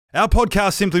Our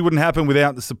podcast simply wouldn't happen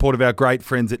without the support of our great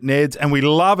friends at Ned's, and we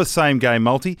love a same-game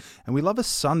multi, and we love a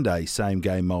Sunday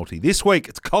same-game multi. This week,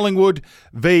 it's Collingwood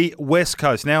v West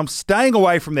Coast. Now, I'm staying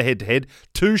away from the head-to-head,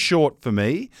 too short for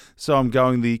me, so I'm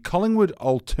going the Collingwood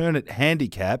alternate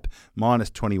handicap, minus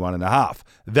 21.5.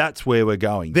 That's where we're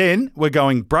going. Then, we're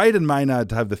going Braden Maynard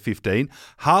to have the 15,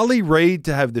 Harley Reid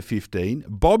to have the 15,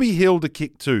 Bobby Hill to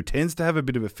kick 2, tends to have a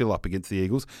bit of a fill-up against the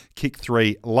Eagles, kick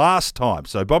 3 last time.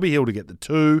 So, Bobby Hill to get the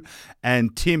 2,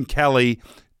 and Tim Kelly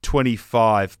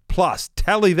 25 plus.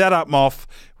 Tally that up, Moff.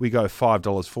 We go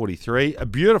 $5.43. A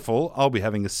beautiful, I'll be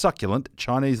having a succulent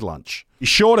Chinese lunch. Be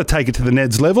sure to take it to the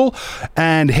Neds level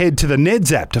and head to the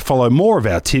Neds app to follow more of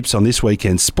our tips on this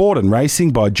weekend's sport and racing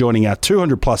by joining our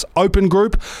 200 plus open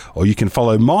group, or you can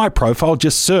follow my profile.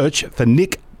 Just search for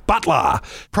Nick Butler.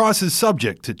 Prices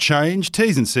subject to change.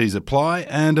 T's and C's apply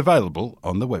and available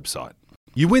on the website.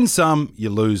 You win some, you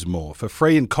lose more. For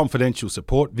free and confidential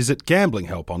support, visit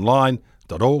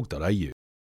gamblinghelponline.org.au.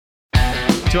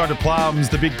 200 Plums,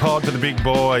 the big pod for the big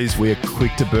boys. We're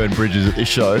quick to burn bridges at this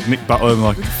show. Nick Butler, I'm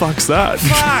like, what the fuck's that?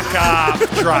 Fuck up,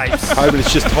 Drapes. Hoping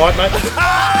it's just tight, mate.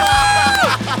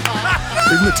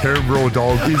 Even the terrible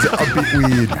dog is a bit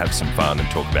weird. Have some fun and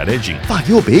talk about edging. Fuck,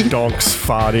 you're big. Donks,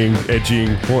 farting, edging.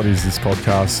 What is this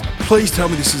podcast? Please tell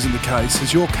me this isn't the case.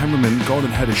 Has your cameraman gone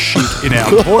and had a shit in our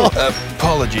toilet?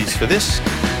 Apologies for this.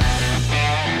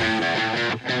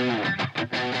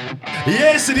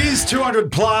 Yes, it is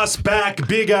 200 plus, back,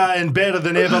 bigger and better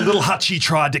than ever. Little Hutchie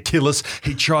tried to kill us.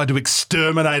 He tried to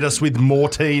exterminate us with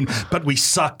Mortine, but we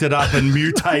sucked it up and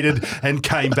mutated and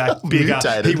came back bigger.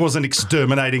 He wasn't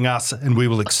exterminating us, and we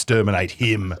will exterminate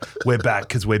him. We're back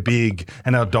because we're big,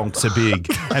 and our donks are big,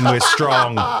 and we're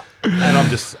strong. And I'm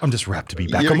just rapt to be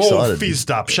back. You're I'm all excited. fizzed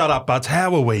up. Shut up, Butts.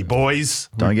 How are we, boys?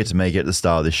 Don't get to make it at the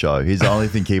start of this show. He's the only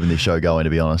thing keeping this show going,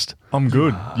 to be honest. I'm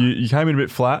good. You came in a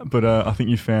bit flat, but I think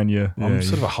you found your... I'm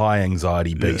sort of a high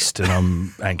anxiety beast, and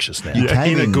I'm anxious now. You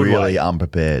came in a in good really way.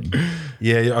 unprepared.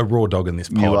 Yeah, a raw dog in this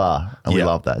pod. You are, and we Yeah.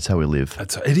 love that. It's how we live.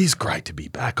 It is great to be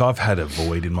back. I've had a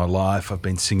void in my life. I've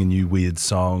been singing you weird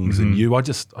songs, and I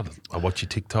watch your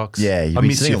TikToks. Yeah, you've I been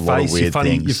miss seeing your a lot of face, weird your funny,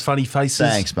 things. your funny faces.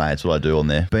 Thanks, mate. That's what I do on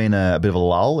there. Been a bit of a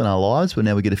lull in our lives, but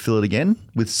now we get to fill it again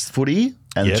with footy.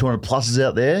 And Yep. the 200 pluses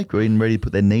out there, getting ready to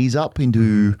put their knees up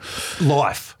into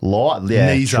Life. light.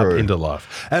 Yeah, Knees true. up into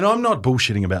life. And I'm not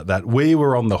bullshitting about that. We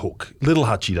were on the hook. Little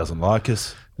Hutchie doesn't like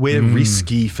us. We're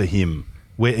risky for him.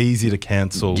 We're easy to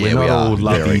cancel. Yeah, We're we not are. all Very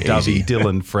lovey-dovey easy.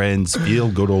 Dylan friends,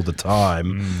 feel good all the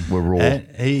time. We're raw.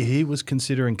 And he was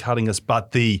considering cutting us,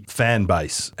 but the fan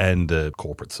base and the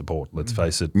corporate support, let's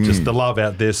face it, just the love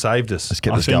out there saved us. Let's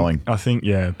keep this going. I think,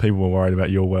 people were worried about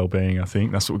your well-being. I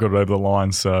think that's what we got over the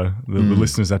line. So the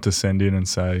listeners had to send in and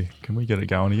say, can we get it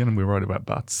going again? And we're worried about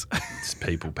butts. It's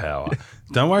people power.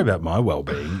 Don't worry about my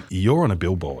well-being. You're on a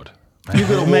billboard. You've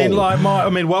got a wall.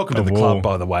 Welcome to the wall. club,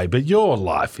 by the way, but your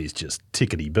life is just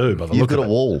tickety-boo by the You've look got of a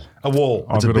it. wall. A wall.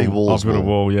 It's a big wall I've as got a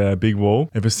well. wall, a big wall.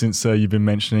 Ever since you've been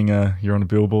mentioning you're on the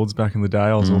billboards back in the day,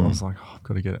 I was like, I've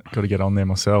got to get on there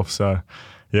myself. So,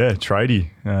 yeah, tradie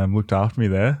looked after me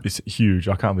there. It's huge.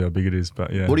 I can't believe how big it is,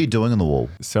 but yeah. What are you doing on the wall?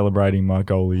 Celebrating my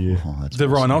goal of the year. Oh, that's The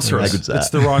awesome. rhinoceros. How good's that? It's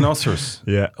the rhinoceros.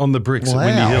 Yeah. On the bricks at Wow.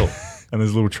 Windy Hill. And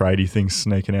there's little tradie things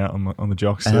sneaking out on the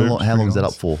jocks. And how long is that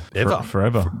up for? Ever.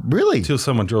 Forever. Really? Until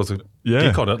someone draws a Yeah.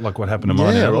 dick on it, like what happened to mine.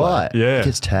 in Yeah, Adelaide. right. Yeah.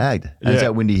 Gets tagged. And it's Yeah.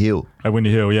 at Windy Hill. At Windy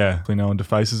Hill, yeah. Hopefully no one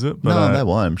defaces it. But, No, they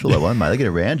won't. I'm sure they won't, mate. They get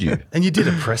around you. And you did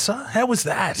a presser? How was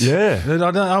that? Yeah.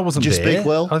 I wasn't Did you there. speak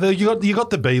well? I thought you got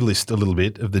the B list a little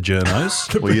bit of the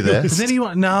journos. Were you there? Is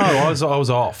anyone? No, I was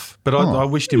off. But I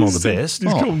wished him all the best.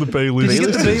 He's called the B list. Did you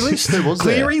get the B list? Who was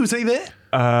there? Cleary, was he there?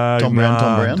 Tom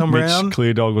Brown? Tom Mitch Brown?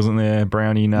 Clear Dog wasn't there.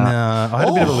 Brownie, nah. No, I had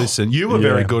a bit of a listen. You were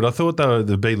very Yeah. good. I thought they were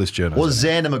the B list journos. Was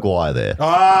Xander Maguire there?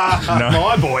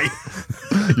 My boy.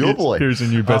 Your boy. Here's a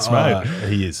new best mate.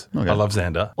 He is. I love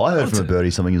Xander. I heard from a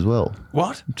birdie something as well.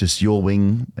 What? Just your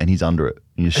wing and he's under it.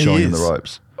 And you're showing him the is.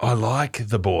 ropes. I like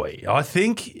the boy. I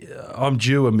think I'm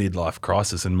due a midlife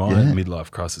crisis, and my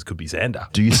midlife crisis could be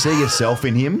Xander. Do you see yourself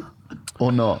in him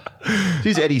or not?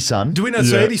 He's Eddie's son. Do we know?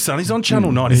 So Yeah. Eddie's son, he's on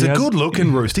Channel 9. He's He a has-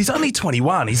 good-looking roost. He's only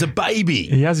 21. He's a baby.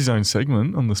 He has his own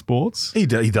segment on the sports. He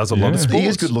does a lot of Yeah. sports. He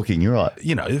is good looking, you're right.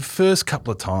 You know, the first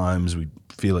couple of times we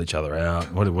feel each other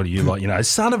out. What do you like? You know,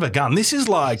 son of a gun. This is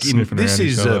like Sniffing this around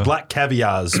each is other. Black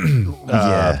Caviar's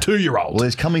 2-year-old. Well,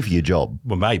 he's coming for your job.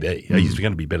 Well, maybe. He's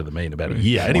going to be better than me in about a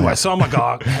year. Anyway, so I'm like,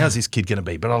 oh, how's this kid going to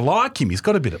be? But I like him. He's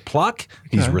got a bit of pluck.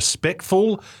 He's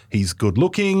respectful. He's good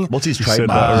looking. What's his said that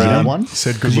trademark? already. That one?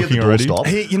 Said 'Cause you have the good-looking door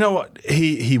already. stop. You know what?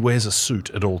 He wears a suit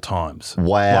at all times.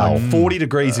 Wow. Like 40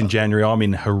 degrees in January. I'm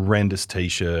in horrendous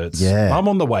T-shirts. Yeah. I'm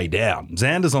on the way down.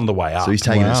 Xander's on the way up. So he's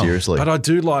taking it Wow. seriously. But I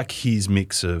do like his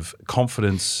mix of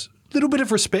confidence, a little bit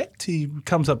of respect. He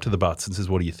comes up to the butts and says,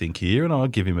 "What do you think here?" And I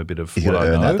give him a bit of He's what gotta I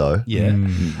earn know. that, though. Yeah.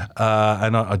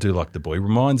 And I do like the boy.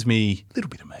 Reminds me a little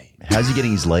bit of me. How's he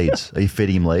getting his leads? Are you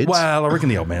feeding him leads? Well, I reckon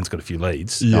the old man's got a few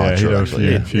leads. Yeah, he true, had a actually,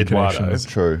 few, yeah. few Eduardo. connections.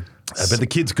 True. But the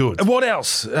kid's good. And what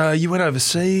else? You went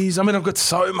overseas. I mean, I've got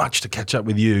so much to catch up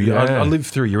with you. Yeah. I lived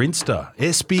through your Insta.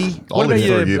 Espy. I'll live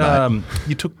through you, mate.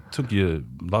 You took your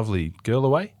lovely girl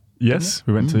away? Yes,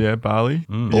 we went to Bali.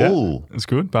 Yeah, Oh. it's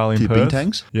good. Bali and Few Perth.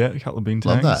 bintangs? Yeah, a couple of bintangs.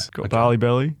 Love that. Got Bali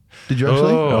belly. Did you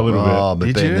actually? Oh, a little bit. Oh, but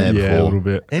Did been you? there Yeah, a before. little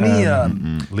bit. Any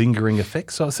lingering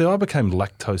effects? So I became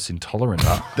lactose intolerant.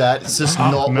 That's just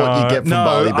not what no. you get from No,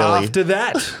 Bali belly. after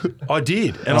that, I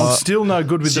did. And I'm still no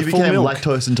good with So the you full became milk.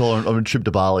 lactose intolerant on a trip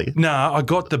to Bali. No, I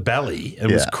got the belly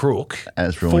and was Yeah. crook. And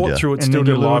it's ruined Fought you. through it, And still then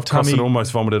did your little live cross and tummy-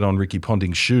 almost vomited on Ricky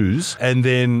Ponting's shoes. And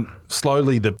then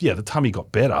slowly the tummy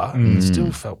got better.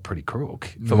 Still felt pretty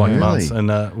crook for like Really? months and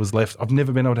was left. I've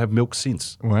never been able to have milk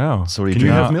since. Wow. So what do you Can you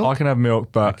do? have milk? I can have milk,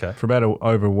 but Okay. for about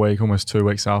over a week, almost 2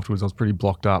 weeks afterwards, I was pretty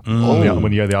blocked up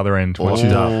when you go the other end. Once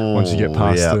you get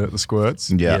past yeah. the squirts.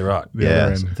 Yeah, right. The Yeah,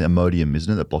 other it's end. the Imodium,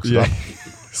 isn't it, that blocks it Yeah. up?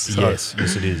 Yes,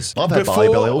 it is. I've had Bali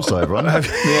belly also, everyone. Yeah,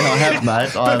 I have,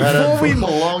 mate. I've had it for a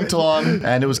long time,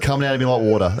 and it was coming out of me like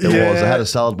water. It Yeah. was. I had a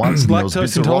salad once, and there was Lactose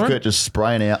bits of intolerant? rocket just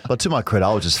spraying out. But to my credit,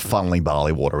 I was just funneling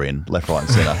barley water in, left, right, and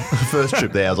centre. First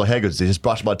trip there, I was like, how good is this? Just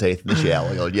brush my teeth in the shower.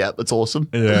 I go, yeah, that's awesome.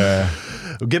 Yeah.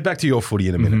 We'll get back to your footy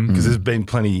in a minute because there's been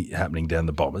plenty happening down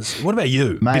the Bombers. What about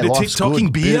you? Mate, Bit of life's TikToking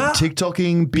good. beer? Bit of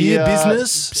TikToking beer.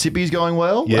 business? Sippy's going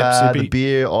well. Yep, Sippy. The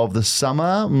beer of the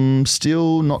summer.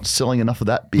 Still not selling enough of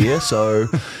that beer. So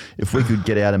if we could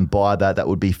get out and buy that, that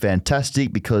would be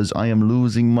fantastic because I am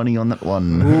losing money on that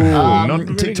one. not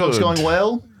very TikTok's good. going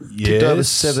well. Ticked over Yes.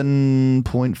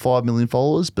 7.5 million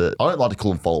followers, but I don't like to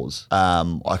call them followers.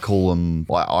 I call them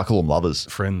lovers.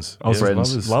 Friends. I was Yeah,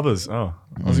 friends. Lovers. Oh,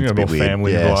 I was It's going a to bit be weird.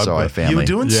 family Yeah, vibe. sorry, but- family. You were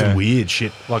doing some Yeah. weird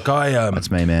shit. Like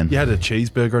That's me, man. You had a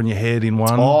cheeseburger on your head in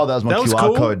one. Oh, that was my QR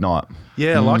cool. code night.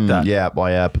 Yeah, I like that. Yeah,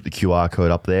 I put the QR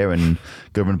code up there and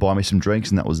go over and buy me some drinks,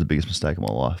 and that was the biggest mistake of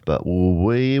my life. But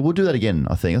we'll do that again,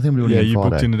 I think. I think we're doing Yeah, it you Friday.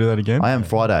 booked in to do that again? I am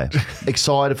Friday.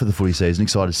 Excited for the footy season.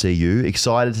 Excited to see you.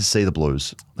 Excited to see the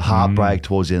Blues. Heartbreak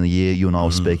towards the end of the year. You and I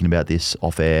were speaking about this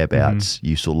off air about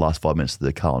you saw the last 5 minutes of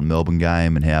the Carlton Melbourne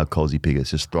game and how Cozzy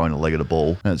Pickett's just thrown a leg at a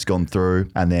ball and it's gone through.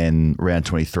 And then round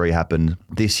 23 happened.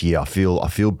 This year, I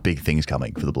feel big things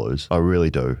coming for the Blues. I really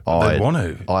do. They want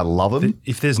to. I love them.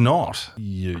 If there's not,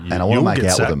 And I wanna you'll make get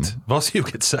out sacked. with them. Vossi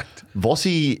will get sacked.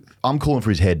 Vossi, I'm calling for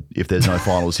his head if there's no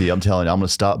finals here. I'm telling you, I'm going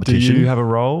to start a Do petition. you have a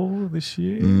role this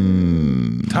year?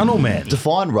 Tunnel man.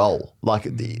 Define role. Like,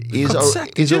 is Got a,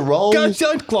 sacked. is Did a you? role...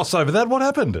 Don't gloss over that. What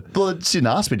happened? Well, it didn't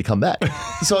ask me to come back.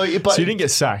 So, but, So you didn't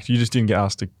get sacked. You just didn't get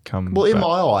asked to come. well, in back.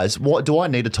 my eyes, what do I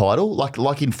need a title?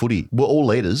 Like in footy, we're all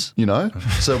leaders, you know.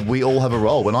 So we all have a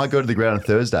role. When I go to the ground on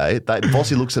Thursday,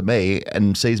 Vossi looks at me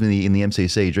and sees me in the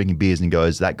MCC drinking beers and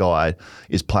goes, "That guy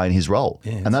is playing his role."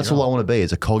 And that's all I want to be: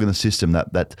 is a cog in the system,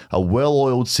 that a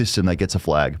well-oiled system that gets a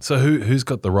flag. So who's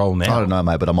got the role now? I don't know,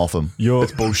 mate, but I'm off him. You're-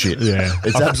 It's bullshit. Yeah.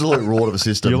 It's absolute rot of a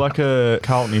system. You're like a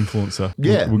Carlton influencer.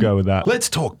 Yeah. We'll go with that. Let's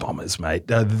talk Bombers, mate.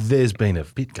 There's been a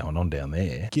bit going on down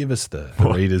there. Give us the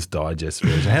Reader's Digest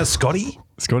version. How's Scotty?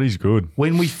 Scotty's good.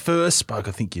 When we first spoke,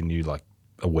 I think you knew like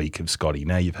a week of Scotty.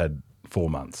 Now you've had 4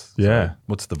 months. Yeah. So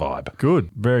what's the vibe? Good.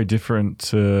 Very different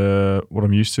to what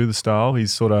I'm used to, the style.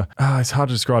 He's sort of, it's hard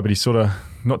to describe, but he sort of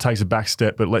not takes a back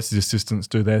step, but lets his assistants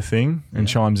do their thing and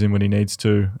chimes in when he needs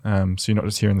to. So you're not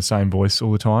just hearing the same voice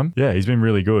all the time. Yeah, he's been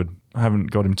really good. I haven't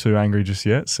got him too angry just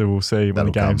yet, so we'll see when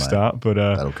That'll the come, games mate. start. But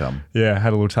That'll come. Yeah, had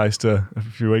a little taster a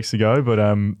few weeks ago, but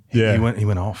yeah. He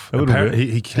went off. A little bit.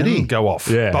 He can Did he? go off.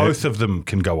 Yeah. Both of them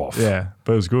can go off. Yeah,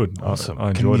 but it was good. Awesome. I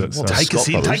enjoyed Can it. you So. take us Scott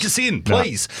in, brothers? take us in,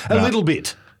 please. A No. little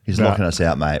bit. He's No. knocking us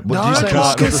out, mate. What No, did you say?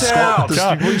 knock The us Scott- out. the-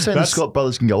 What are you saying? The That's- Scott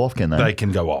brothers can go off, can they? They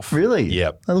can go off. Really?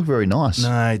 Yep. They look very nice.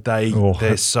 No, Oh.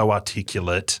 they're so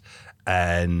articulate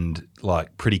and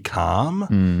like pretty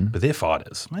calm, but they're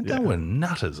fighters. Man, they were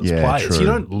nutters as Yeah, players. true.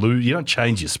 You don't lose. You don't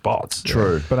change your spots.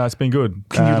 True. But no, it's been good.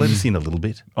 Can you let us in a little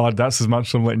bit? That's as much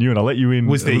as I'm letting you in. I'll let you in.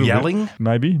 Was a there little bit. yelling?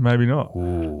 Maybe, maybe not.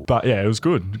 But yeah, it was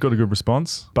good. Got a good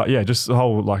response. But yeah, just the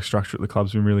whole like structure at the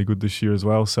club's been really good this year as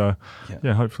well. So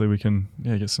yeah, hopefully we can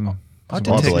get some. I some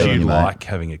detect believe in you you, mate. like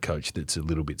having a coach that's a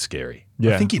little bit scary. I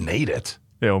Yeah. think you need it.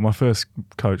 Yeah, well, my first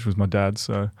coach was my dad,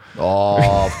 so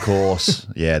Oh, of course.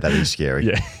 Yeah, that is scary.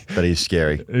 Yeah. That is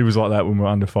scary. he was like that when we were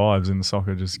under fives in the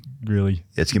soccer. Just really,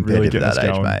 It's really competitive getting at that us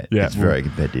age, going. mate. Yeah, It's very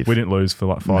competitive. We didn't lose for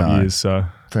like 5 No. years, so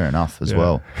Fair enough as Yeah.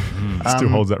 well. still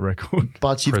holds that record.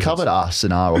 But you've Presence. covered us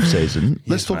in our off season.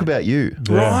 Let's talk mate. about you.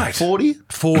 Right. 40?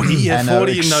 40, yeah, and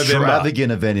 40 an in November.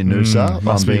 extravagant event in Noosa,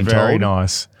 Must I'm be being very told.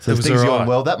 nice. So It was things all going right.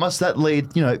 well. That lead,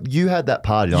 you had that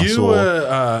party. I You saw.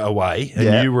 were away, and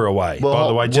Yeah. you were away. Well, By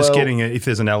the way, just well- getting if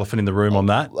there's an elephant in the room on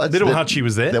that. That's- Little there- Hutchie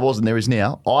was there. There wasn't. There is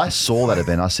now. I saw that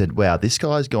event. I said, "Wow, this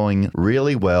guy's going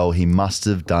really well. He must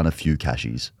have done a few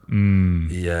cashies."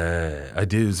 Yeah, I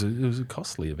did. It was a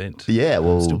costly event. Yeah,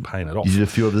 well, Still paying it off. You did a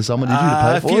few of the summer, did you, to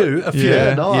pay a for few, it? a few.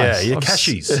 Yeah, nice. Yeah, I've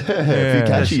cashies. a few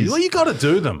cashies. Well, you got to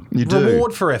do them. You do.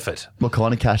 Reward for effort. What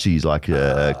kind of cashies? Like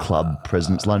club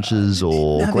presidents' lunches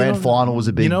or No, they're grand not- final was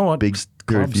a big, You know what? big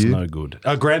period Club's for you. no good.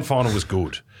 Grand final was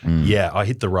good. Yeah, I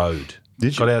hit the road.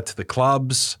 Did you? Got out to the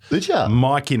clubs. Did ya?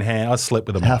 Mic in hand. I slept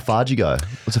with a How mic. far did you go?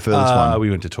 What's the furthest one?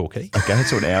 We went to Torquay. Okay,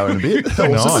 so an hour and a bit.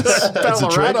 Nice. That's a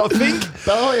trek. Ballarat, I think.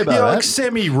 Oh, yeah, Yeah, Ballarat. like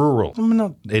semi-rural. I'm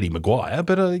not Eddie Maguire,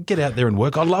 but I get out there and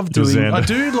work. I love doing. Xander. I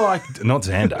do like not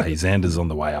Xander. Hey, Xander's on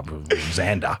the way up.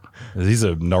 Xander, he's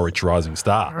a Norwich rising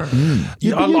star.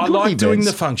 Yeah, I, but you're I good like at doing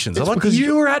events. the functions. I It's like because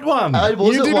you were at one. I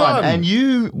was you at did one, and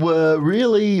you were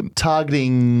really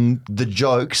targeting the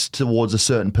jokes towards a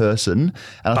certain person,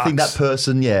 and I think that Bucks. person,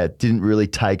 didn't really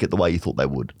take it the way you thought they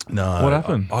would. No. What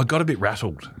happened? I got a bit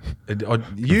rattled. You've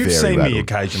Very seen rattled. me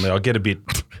occasionally. I get a bit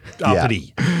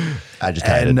uppity.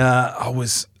 Agitated. And I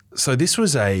was. So this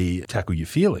was a Tackle Your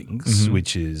Feelings,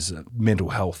 which is mental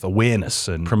health awareness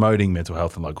and promoting mental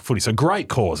health in local footy. So great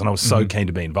cause, and I was so keen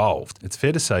to be involved. It's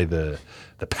fair to say the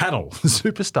panel, the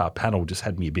superstar panel, just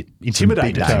had me a bit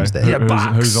intimidated. big names there. Yeah,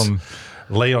 Bucks. Who's on?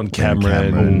 Leon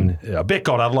Cameron. Beck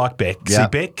I like Beck. Yeah.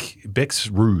 See, Beck's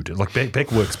rude. Like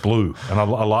Beck works blue, and I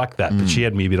like that. But she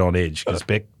had me a bit on edge because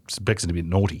Beck's a bit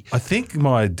naughty. I think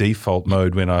my default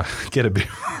mode when I get a bit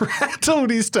rattled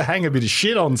is to hang a bit of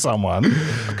shit on someone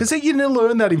because you didn't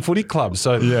learn that in footy clubs.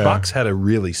 So Yeah. Bucks had a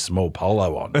really small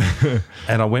polo on,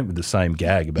 and I went with the same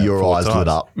gag about Your 4 eyes times. lit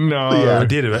up. No. Yeah. I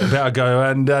did it. I go,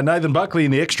 and Nathan Buckley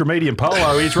in the extra medium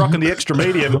polo. He's rocking the extra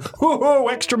medium. Whoa,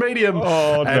 extra medium.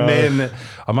 Oh, and no. then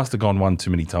I must have gone one too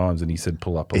many times, and he said,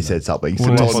 "Pull up." On He the- said something.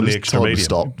 Pull up on the extra told him to medium.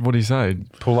 stop. What do you say?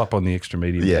 Pull up on the extra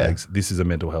medium Yeah. bags. This is a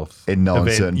mental health In no event.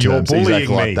 uncertain You're terms, bullying exactly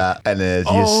me. like that. And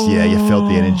you felt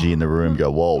the energy in the room go,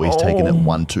 whoa, he's taking it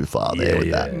one too far there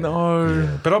with that. No.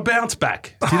 But I bounced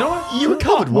back. Did I? You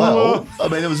recovered well. I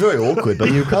mean, it was very awkward, but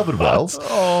you recovered well.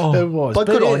 It was. But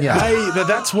good on ya. Hey,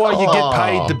 that's why you get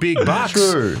paid the big bucks.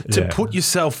 True. To Yeah. put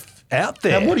yourself out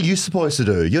there. And what are you supposed to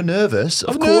do? You're nervous.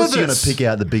 Of I'm course, you're going nervous. to pick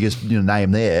out the biggest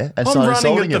name there and I'm start running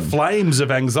insulting at the him. flames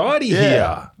of anxiety Yeah.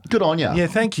 here. Good on you. Yeah,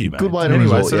 thank you, mate. Good way to anyway,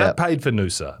 resort, so yeah. that paid for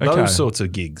Noosa. Okay. Those sorts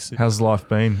of gigs. How's life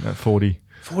been at 40?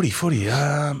 40 footy.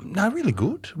 No, really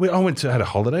good. I had a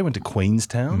holiday, went to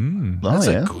Queenstown. Oh, That's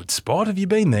yeah. a good spot. Have you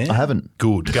been there? I haven't.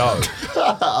 Good. Go.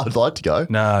 I'd like to go.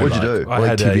 No. What'd like, you do? I What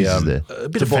had activities is there? a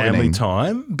bit of family Tobogganing.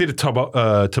 time, bit of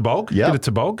tobog, Yep. bit of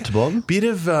tobog, Tobog. bit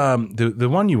of the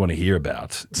one you want to hear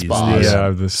about Spas. is Yeah,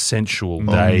 the the- sensual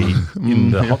day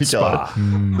in the Here hot we go. spa.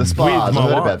 The spas. With I my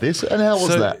heard wife. about this. And how was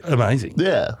So, that? Amazing.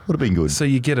 Yeah, would have been good. So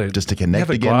you get Just to connect you have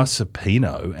a again? glass of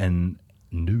Pinot and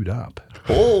nude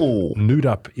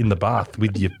up in the bath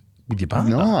with your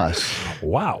partner. Nice.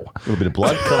 Wow. A little bit of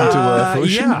blood coming to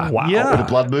fruition. yeah, Wow. yeah. A bit of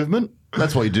blood movement.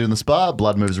 That's what you do in the spa.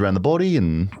 Blood moves around the body,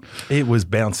 and It was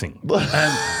bouncing. But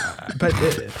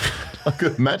I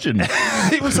could imagine.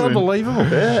 it was unbelievable.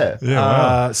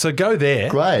 Yeah. So go there.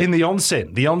 Great. In the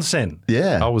onsen. The onsen.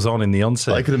 Yeah. I was on in the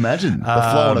onsen. I could imagine the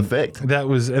flow-on effect. That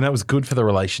was good for the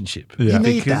relationship. Yeah. You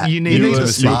need Because that. you You need need to a You were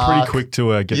spark. pretty quick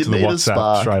to get You to the need a WhatsApp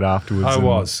spark. straight afterwards. I and-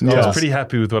 was. I Yeah. was pretty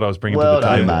happy with what I was bringing Well to the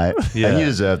done, table. mate. Yeah. And you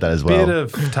deserve that as well. Bit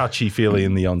of touchy-feely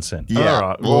in the onsen. Yeah. All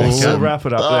right. Well, Awesome. we'll wrap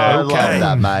it up Oh, there. I love Okay.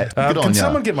 that, mate. Good on Can you.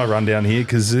 someone get my rundown here?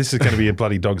 Because this is going to be a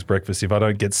bloody dog's breakfast if I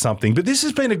don't get something. But this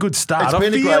has been a good start. It's I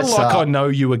been a feel great like start. I know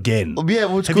you again. Yeah,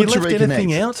 well, it's Have good you to left reconnect.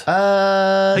 anything out?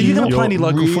 Are you gonna play any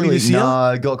local footy this year? No,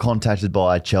 I got contacted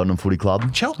by Cheltenham Footy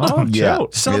Club. Cheltenham? Yeah.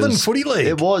 Southern It was- Footy League.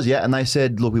 It was, yeah. And they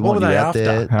said, look, we What want were you they out after?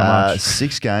 there. How much?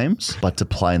 6 games, but to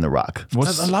play in the ruck.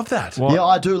 What's, I love that. What? Yeah,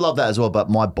 I do love that as well, but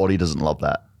my body doesn't love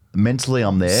that. Mentally,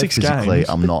 I'm there. 6 Physically, games.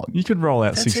 I'm not. You could roll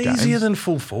out That's 6 games. easier than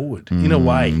full forward, in a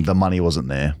way. The money wasn't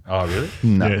there. Oh, really?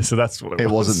 No, Yeah, so that's what it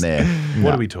wasn't there.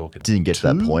 What are we talking? Didn't get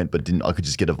to that point, but I could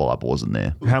just get a vibe. It wasn't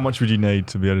there. How much would you need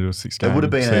to be able to do a 6 game It would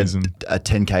have been season? a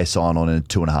 10K sign on and a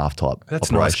 2.5 type.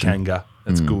 That's nice, operation. Kanga.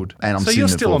 That's good. And I'm so you're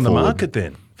sitting at still full on the forward. market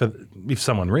then, for if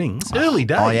someone rings. Early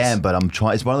days. I am, but I'm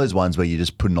trying. It's one of those ones where you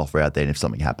just put an offer out there, and if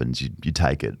something happens, you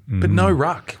take it. But no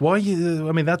ruck. Why you?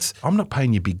 I mean, I'm not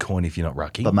paying you big coin if you're not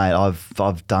rucking. But mate,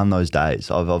 I've done those days.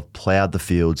 I've ploughed the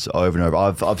fields over and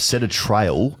over. I've set a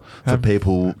trail for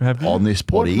people have you? on this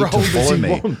potty what to role does follow he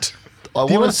me. want? I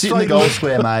Do you want to want sit in the straight goal leg?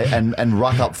 square, mate, and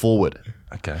ruck up forward.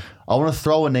 Okay. I want to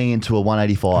throw a knee into a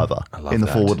 185er love in the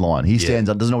that. forward line. He stands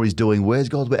up, doesn't know what he's doing. Where's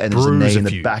God's and there's a Bruise knee a in the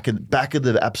few. back of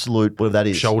the absolute whatever that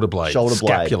is. Shoulder blade. Shoulder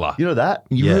blade. Scapula. You know that?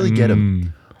 You Yeah. really get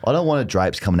him. I don't want a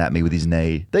Drapes coming at me with his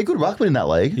knee. They're good ruckman in that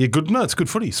league. Yeah, good. No, it's good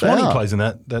footy. Swanee are. plays in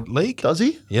that league. Does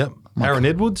he? Yep. Aaron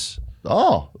Edwards.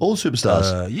 Oh, all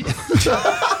superstars. Yeah.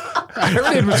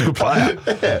 Aaron Edwards is a good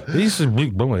player. He's a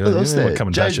big boy. That's there. Come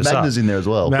and James dash us Magna's up. in there as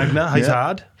well. Magna, he's Yeah.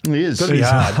 hard. He is. Got to be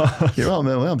hard. You're right,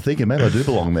 man. Well, I'm thinking maybe I do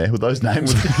belong there with those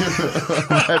names.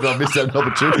 maybe I missed out an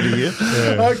opportunity here.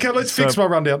 Okay, let's fix my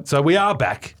rundown. So we are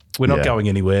back. We're not Yeah. going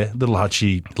anywhere. Little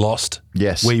Hutchie lost.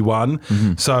 Yes. We won.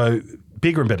 So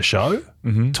bigger and better show.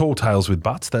 Tall Tales with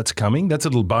Butts. That's coming. That's a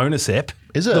little bonus ep.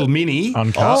 Is it? Little mini.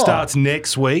 Uncut. Starts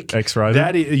next week. X-rated.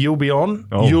 That you'll be on.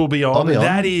 Oh. You'll be on. I'll be on.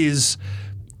 That is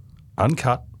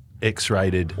uncut,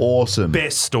 X-rated. Awesome.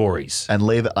 Best stories. And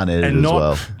leave it unedited And as not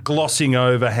well. glossing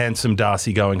over handsome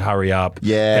Darcy going, hurry up.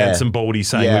 Yeah. Handsome Baldy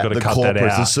saying, we've got to the cut that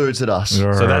corporates, the out. suits at us.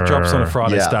 So that drops on a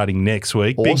Friday Yeah. starting next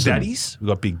week. Big Awesome. Daddies. We've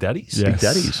got Big Daddies. Yes,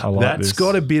 daddies. I like That's this.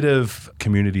 got a bit of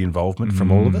community involvement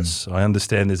from all of us. I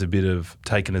understand there's a bit of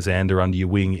taking a Xander under your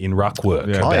wing in ruck work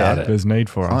Yeah. about yeah. it. There's need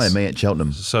for Oh, us. yeah, me at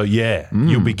Cheltenham. So yeah,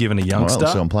 you'll be given a All youngster,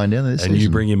 right, so I'm playing down there this and you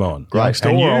season. bring him on. Great.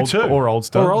 And or you old, too, or old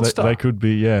stuff. or old They stuff. could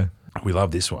be, yeah. We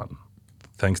love this one,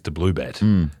 thanks to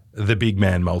Bluebet, the big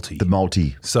man multi. The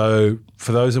multi. So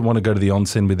for those that want to go to the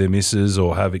onsen with their missus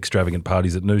or have extravagant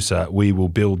parties at Noosa, we will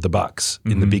build the bucks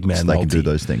in the big man So they multi. can do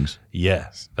those things. Yeah,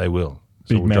 they will.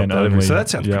 So Big we'll drop man that over. only. So that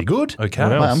sounds Yep. pretty good. Okay. What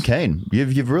Mate, else? I'm keen.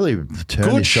 You've really turned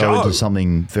Good this show show. into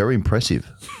something very impressive,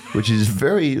 which is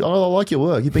very. I like your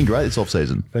work. You've been great this off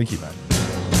season. Thank you,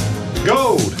 mate.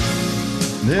 Gold.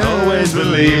 Always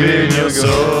believe in your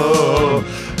soul.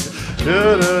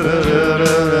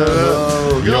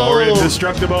 You're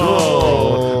indestructible.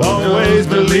 Always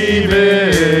believe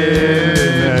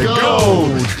in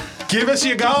gold. Give us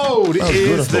your gold was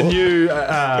good, is I the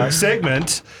thought. new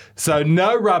segment. So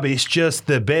no rubbish, just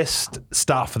the best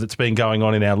stuff that's been going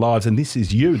on in our lives. And this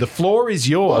is you. The floor is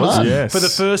yours Well done. Yes. for the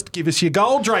first Give Us Your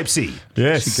Gold, Drapesy.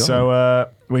 Yes. So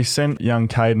we sent young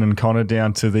Caden and Connor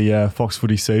down to the Fox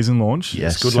Footy season launch.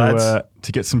 Yes. Good to, lads.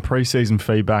 to get some pre-season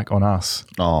feedback on us.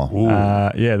 Oh,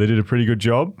 Yeah, they did a pretty good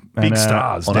job. Big And,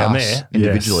 stars on down us. there.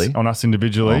 Individually? Yes, on us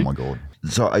individually. oh my god.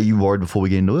 So, are you worried before we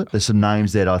get into it? There's some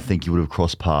names that I think you would have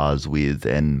crossed paths with,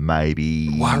 and maybe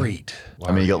Worried.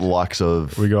 I mean, you got the likes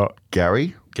of We got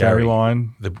Gary. Gary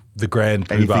Line. the grand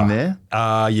poobah. Anything there?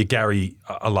 Yeah, Gary.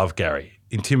 I love Gary.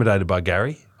 Intimidated by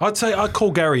Gary. I'd say I'd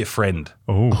call Gary a friend.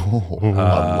 Oh,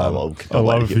 I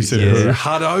love if you said Yeah, who.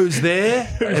 Hutto's there.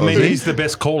 I mean, he's the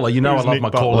best caller. You know, I Who's love Nick my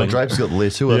Butler? calling. Drape's got the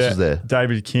list. Who else is there?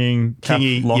 David King, Cap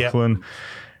Kingy, Lachlan,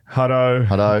 Hutto,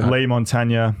 Hutto. Lee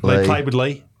Montagna, They Lee. played with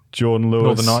Lee. Jordan Lewis,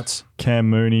 Northern Knights. Cam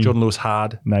Mooney, Jordan Lewis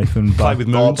hard. Nathan Played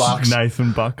with Buck- Moons. Bucks.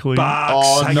 Nathan Buckley, Bucks.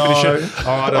 Oh, hang on no. a shit.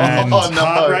 All right, And- Oh, no.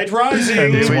 heart rate rising.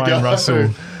 and Here we Dwayne go. Russell.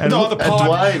 And No, the pipe.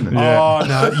 Dwayne. Yeah. Oh,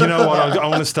 no. You know what? I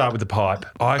want to start with the pipe.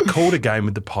 I called a game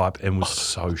with the pipe and was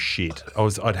so shit.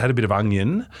 I'd had a bit of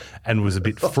onion and was a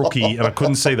bit frooky and I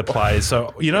couldn't see the players.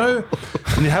 So, you know,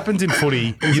 when it happens in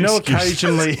footy, you know,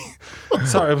 occasionally.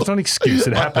 Sorry, it was not an excuse.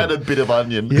 It I had happened. a bit of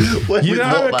onion. You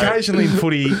know, occasionally in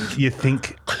footy, you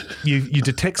think, you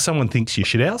detect someone thinks you're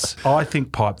shithouse. I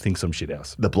think Pipe thinks I'm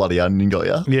shithouse. The bloody onion got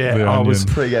you. Yeah, The I was.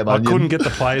 onion. Pre-game I onion. couldn't get the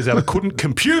players out. I couldn't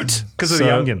compute because of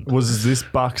the onion. Was this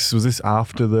Bucks? Was this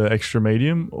after the extra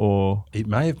medium or It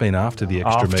may have been after the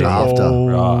extra after? meeting. After. Oh,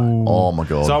 Right. Oh my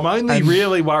god. So I'm only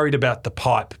really worried about the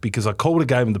pipe because I called a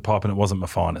game with the pipe and it wasn't my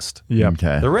finest. yeah.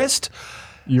 Okay. The rest,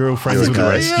 You're all friends with the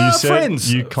okay. rest. Yeah, You said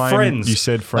friends. you claim Friends. you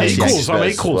said friends. equals. I'm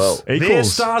Yes, equals. well. They're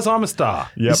Equals. stars. I'm a star.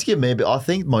 Yep. This give me a bit. I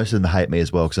think most of them hate me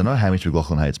as well because I know Hamish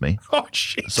McLaughlin hates me. Oh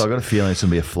shit. So I got a feeling it's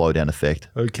gonna be a flow down effect.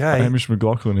 Okay. Hamish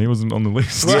McLaughlin, he wasn't on the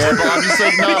list. Yeah, but I just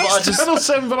think no. But I just. Channel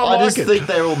 7, but I I like just it. think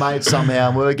they're all mates somehow,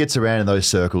 and word gets around in those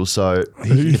circles. So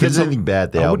if there's anything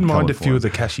bad there, I wouldn't I'm mind a coming few for of the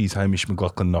cashies Hamish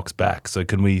McLaughlin knocks back. So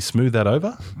can we smooth that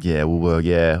over? it. Yeah, we'll work.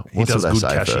 Yeah, He what's does what good they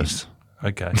say cashies. first?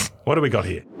 Okay. What do we got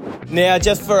here? Now,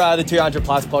 just for the 200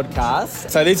 Plus podcast,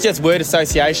 so this is just word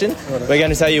association. We're going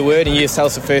to say your word and you just tell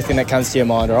us the first thing that comes to your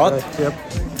mind, all right? Yep.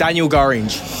 Daniel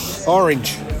Gorringe.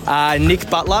 Orange. Nick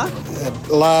Butler.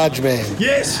 Large man.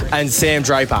 Yes. And Sam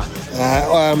Draper.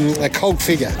 A cult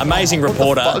figure. Amazing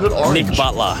reporter, fuck, I got orange. Nick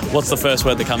Butler. What's the first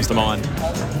word that comes to mind?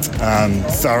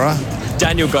 Thorough.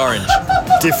 Daniel Gorringe.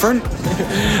 Different.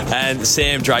 And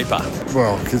Sam Draper.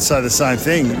 Well, could say the same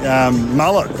thing.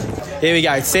 Mullet. Here we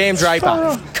go. Sam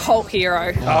Draper. Cult hero.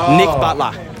 Nick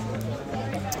Butler.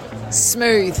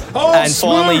 Smooth. And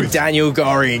finally, Daniel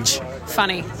Gorringe.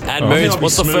 Funny. And Moons,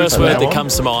 what's the first word that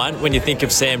comes to mind when you think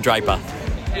of Sam Draper?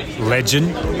 Legend.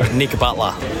 Nick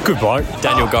Butler. Good bloke.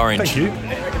 Daniel Gorringe. Thank you.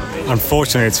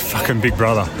 Unfortunately, it's fucking Big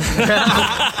Brother.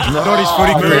 Not his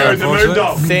footy career,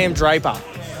 unfortunately. Sam Draper.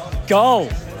 Goal.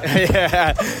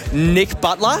 Nick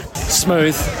Butler.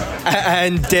 Smooth.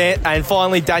 And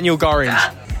finally, Daniel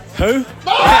Gorringe. Who?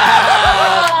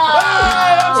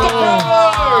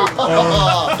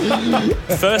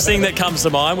 First thing that comes to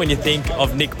mind when you think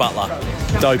of Nick Butler?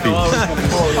 Dopey.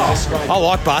 I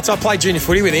like Butts. I played junior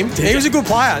footy with him. He was a good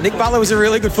player. Nick Butler was a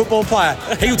really good football player.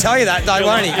 He'll tell you that, though,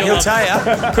 won't he? He'll tell you.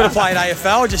 Could have played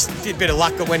AFL, just did a bit of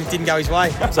luck when it didn't go his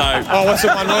way. So, What's the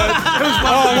one word?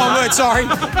 One word, sorry.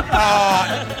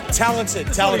 Talented.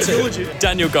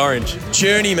 Daniel Gorringe.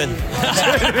 Journeyman.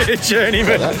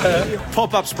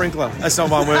 Pop-up sprinkler. That's not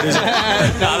one word, is it?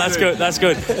 No, that's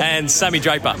good. And Sammy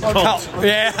Draper.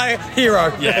 Yeah,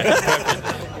 hero.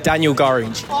 Yeah. Daniel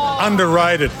Gorringe.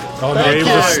 Underrated. He was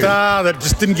a star that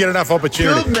just didn't get enough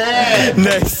opportunity. Good man.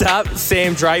 Next up,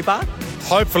 Sam Draper.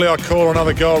 Hopefully I call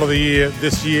another goal of the year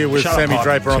this year with Shut up, Sammy Mike.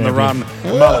 Draper on the run.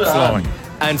 Mullet flying.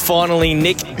 And finally,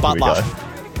 Nick Butler.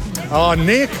 Oh,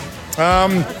 Nick.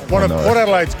 One of Port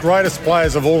Adelaide's greatest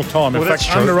players of all time. In Well, that's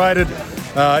fact, true. underrated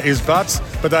is Butts,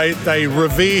 but they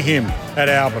revere him at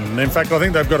Albon. In fact, I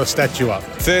think they've got a statue up.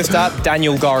 First up,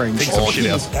 Daniel Gorringe.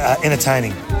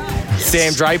 Entertaining.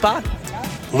 Sam Draper.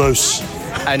 Loose.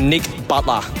 And Nick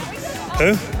Butler.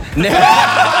 Who?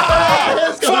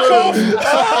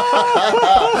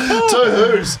 Two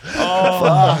who's.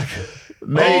 Fuck.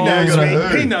 Me and you got a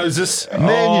who. He knows us. Me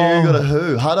and you got a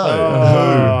who.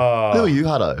 Hutto. Who are you,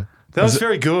 Hutto? That was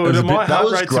very good. My that heart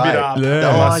was rate's a great. bit up. Yeah.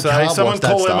 I I must say. can't Someone watch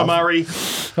that call Emma stuff. Murray.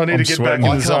 I need to get back sweating.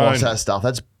 in I the can't watch zone. that stuff.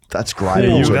 That's great.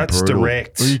 Ooh, Also that's brutal.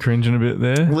 direct. Were you cringing a bit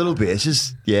there? A little bit. It's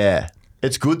just, yeah.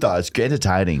 It's good, though. It's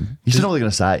entertaining. You just know what they're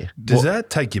going to say. Does that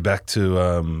take you back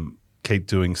to keep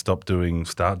doing, stop doing,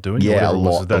 start doing? Yeah, Whatever it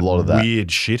was, a lot of that. Weird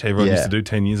shit everyone Yeah. used to do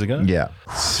 10 years ago? Yeah.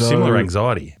 Similar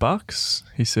anxiety. Bucks,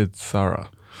 he said thorough.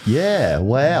 Yeah.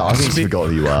 Wow. I think I forgot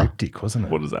who you are. Cryptic, wasn't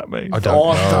it? What does that mean? I don't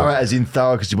Oh, know. thorough as in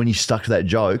thorough, because when you stuck to that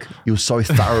joke, you were so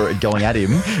thorough at going at him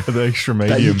The extra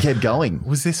that you medium. kept going.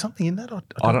 Was there something in that? I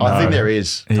don't know. I think there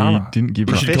is. He didn't give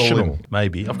We up. should call Professional, him.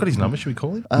 maybe. I've got his number. Should we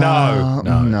call him? No.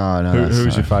 Who was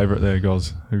that's your favourite there,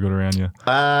 Goz? Who got around you?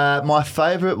 My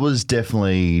favourite was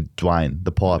definitely Dwayne,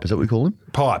 the pipe. Is that what we call him?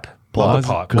 Pipe. Pipe. Love the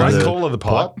pipe. Because Great the call of the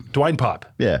pipe. pipe? Dwayne Pipe.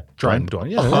 Yeah. Dwayne.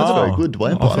 Yeah. That's very good,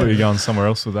 Dwayne I thought you were Pipe. going somewhere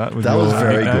else with that. With That your was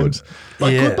very good.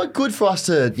 nicknames. But good for us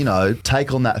to,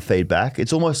 take on that feedback.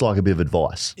 It's almost like a bit of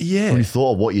advice. Yeah. When you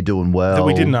thought what you're doing well. That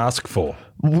we didn't ask for.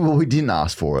 Well, we didn't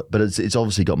ask for it, but it's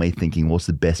obviously got me thinking, what's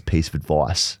the best piece of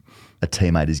advice a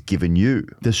teammate has given you?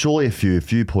 There's surely a few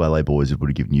Port Adelaide boys that would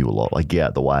have given you a lot, like get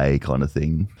out the way kind of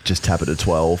thing. Just tap it to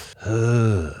 12.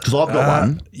 Because I've got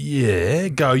one. Yeah.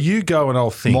 Go. You go and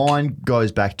I'll think. Mine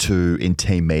goes back to in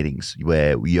team meetings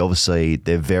where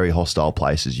they're very hostile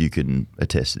places. You can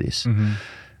attest to this. Mm-hmm.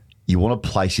 You want to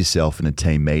place yourself in a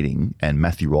team meeting, and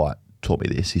Matthew Wright taught me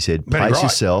this. He said, Matty place Wright.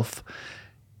 yourself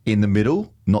in the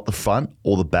middle, not the front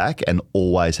or the back, and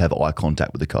always have eye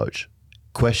contact with the coach.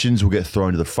 Questions will get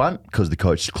thrown to the front because the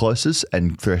coach is closest,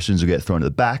 and questions will get thrown to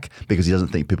the back because he doesn't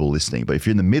think people are listening. But if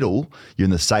you're in the middle, you're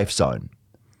in the safe zone.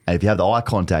 And if you have the eye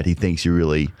contact, he thinks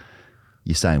you're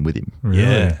staying with him.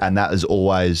 Yeah. And that is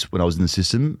always, when I was in the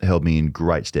system, held me in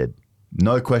great stead.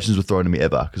 No questions were thrown to me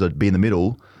ever because I'd be in the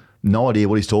middle, no idea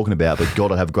what he's talking about, but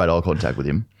God, I'd have great eye contact with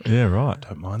him. Yeah, right.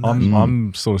 Don't mind that.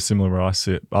 I'm sort of similar where I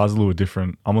sit. Ours is a little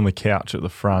different. I'm on the couch at the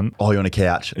front. Oh, you're on a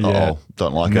couch? Yeah. Oh,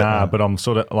 don't like Nah, it. but I'm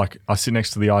sort of like, I sit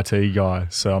next to the IT guy,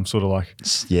 so I'm sort of like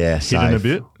Yeah, hidden a safe.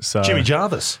 bit. So Jimmy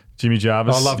Jarvis. Jimmy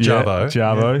Jarvis. I love yeah, Jarvo.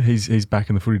 Jarvo. He's back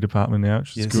in the footy department now,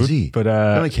 which is good. Is he? But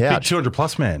on a Big couch. 200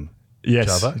 plus man.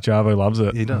 yes, Jarvo? Jarvo loves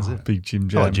it. He does it. Big Jim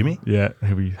Hello, Jam. Jimmy. Yeah,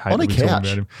 he'll be hating On a me talking couch?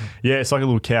 about him. Yeah, it's like a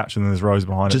little couch and then there's rows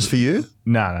behind Just it. for you?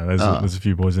 No, there's a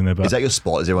few boys in there. But Is that your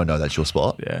spot? Does everyone know that's your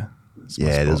spot? yeah. It's my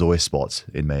Yeah, spot. there's always spots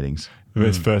in meetings.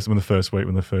 It's when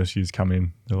the first years come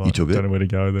in, they're like, You took it? don't know where to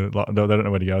go. They don't know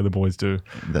where to go. The boys do.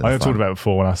 That's I fun. talked about it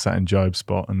before when I sat in Job's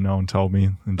spot and no one told me.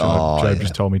 And Job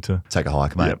just told me to. Take a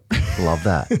hike, mate. Love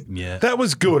that. Yeah. That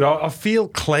was good. I feel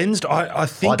cleansed. I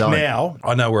think don't. now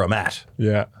I know where I'm at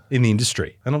Yeah. in the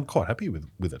industry, and I'm quite happy with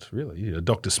it, really.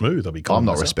 Dr. Smooth, I'll be calling I'm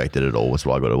not myself. respected at all. That's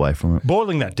what I got away from it.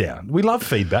 Boiling that down, we love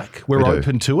feedback. We're We do.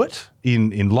 open to it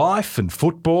in life and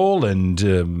football and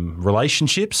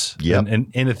relationships Yep. and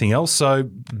anything else. So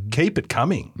keep it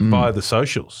coming via the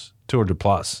socials, 200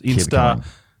 plus, it Insta, coming.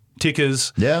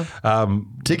 Tickers. Yeah.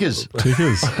 Tickers.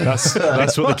 Tickers.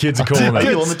 That's what the kids are calling it.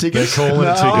 Are you on the tickers? They're calling it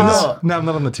No, tickers. I'm No, I'm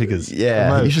not on the Tickers. Yeah,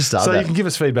 No. you should start So that. you can give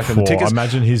us feedback on the Poor, Tickers.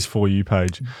 imagine his For You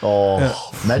page. Oh,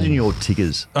 imagine your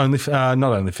tickers. Not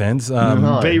OnlyFans.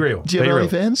 No. Be Real. Do you have Be Real.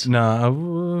 OnlyFans?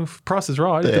 No. Price is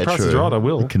right. If Yeah, the price is true. right, I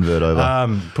will. Convert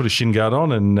over. Put a shin guard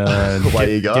on and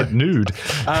Away you go. get nude.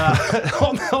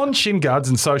 On shin guards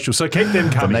and social. So keep them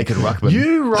coming. naked ruckman.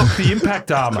 You rocked the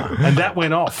impact armour and that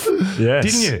went off. Yes.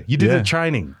 Didn't you? You did Yeah. the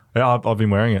training. Yeah, I've been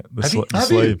wearing it. The, Have you? the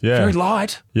Have you? sleeve. Yeah. Very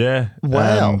light. Yeah.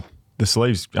 Wow. The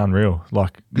sleeve's unreal.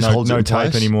 Like Just no, holds it no in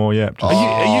tape place? anymore. Yeah.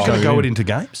 Are you going to go in. it into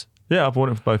games? Yeah, I bought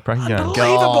it for both practice games.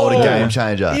 Unbelievable. what a game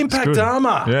changer. Impact good.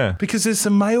 armour. Yeah. Because there's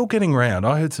some mail getting around.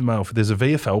 I heard some mail. There's a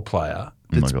VFL player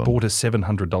that's God. bought a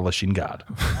 $700 shin guard.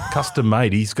 Custom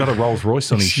made. He's got a Rolls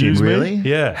Royce on his Excuse shin. me? Really?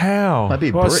 Yeah. How? Maybe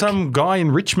a Well, brick. some guy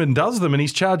in Richmond does them and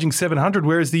he's charging $700,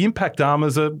 whereas the impact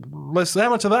armors are less. How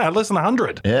much are they? Less than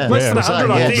 $100. Yeah. Less Yeah, than I'm saying,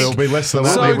 $100, I yeah, think. There'll be less than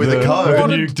So that with the code. the What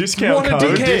new a- discount what a code.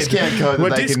 dickhead. Discount code that Well,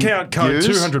 they can discount code use.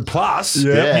 200 plus.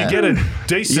 Yeah. You get a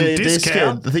decent Yeah,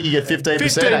 discount. I think you get 15%,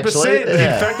 15%. actually. In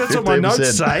Yeah, fact, that's what my notes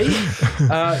 15%.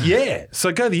 say. Yeah.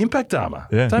 So go the impact armor.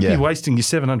 Yeah. Don't Yeah. be wasting your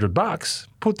 $700.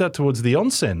 Put that towards the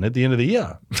onsen at the end of the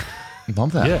year.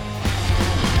 Love that. Yeah.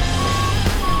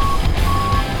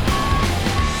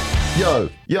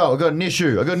 Yo, I got an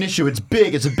issue. It's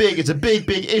big. It's a big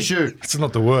issue. It's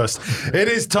not the worst. It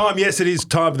is time. Yes, it is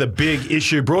time for the big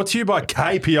issue. Brought to you by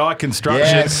KPI Construction.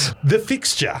 Yes. The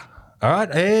fixture. All right.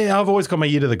 I've always got my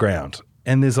ear to the ground.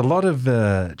 And there's a lot of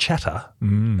chatter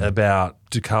about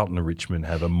do Carlton and Richmond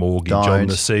have a mortgage on Don't.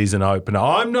 the season opener.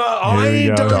 we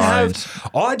go.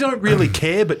 I don't really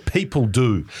care, but people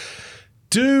do.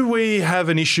 Do we have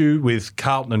an issue with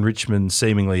Carlton and Richmond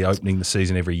seemingly opening the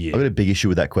season every year? I got a big issue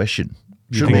with that question.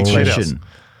 You Shouldn't be think a it's question.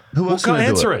 Who Well, else can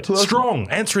answer it. Who else- Strong.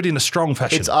 Answer it in a strong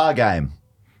fashion. It's our game.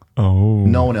 Oh.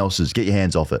 No one else's. Get your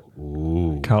hands off it.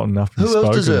 Carlton nothing Who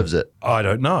else deserves it? I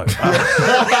don't know. Do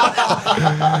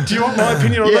you want my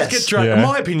opinion? Or Yes. let's get straight. Yeah.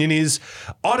 My opinion is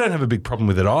I don't have a big problem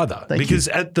with it either. Thank because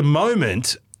at the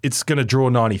moment, it's going to draw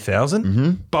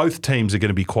 90,000. Both teams are going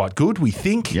to be quite good, we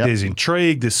think. Yep. There's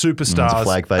intrigue, there's superstars.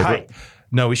 flag favourite. Hey,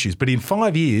 no issues. But in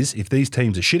 5 years, if these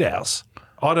teams are shithouse,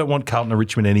 I don't want Carlton or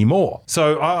Richmond anymore.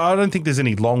 So I don't think there's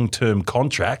any long-term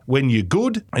contract. When you're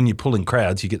good and you're pulling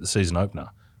crowds, you get the season opener.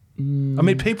 I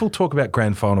mean, people talk about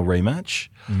grand final rematch.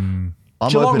 I'm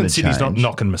Geelong open to and Sydney's not change.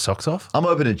 knocking my socks off. I'm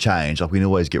open to change. Like we can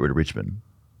always get rid of Richmond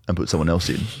and put someone else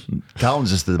in.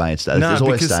 Carlton's just the mainstay. No, There's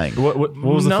always because- staying. What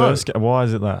was the No. first? Why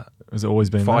is it that? Has it always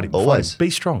been Fight that? him. Always. Fight him. Be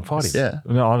strong. Fight him. Yeah.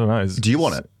 No, I don't know. Do you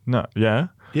want it? No. Yeah.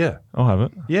 Yeah. I'll have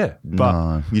it. Yeah. But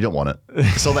No, you don't want it.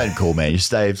 It's not that cool, man. You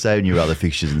stay in your other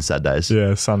fixtures and Saturdays.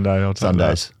 yeah, Sunday. I'll take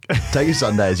Sundays. Take your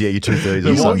Sundays. Yeah, your 2:30s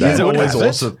on That. Sunday. Is it would always have it.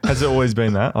 awesome. Has it always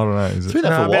been that? I don't know. Is It's it? been that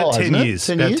for a No, while, about 10 hasn't it? years.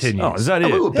 10 About years? 10 years. Oh, is that Oh,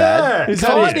 it? we were bad. Is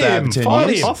Carlton's that it? bad for 10 Fight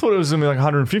years. him. I thought it was going to be like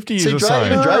 150 years See, or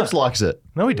something. Drapes likes it.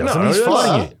 No, he doesn't. No, He's it's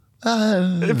fighting not. you.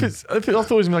 I thought it was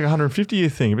going to be like a 150 year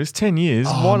thing. If it's 10 years,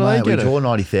 why do mate, they get we it? draw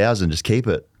 90,000. Just keep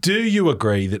it. Do you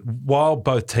agree that while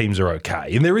both teams are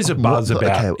okay, and there is a buzz What-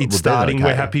 about okay, it we're better than starting, okay.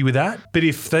 we're happy with that, but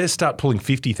if they start pulling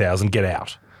 50,000, get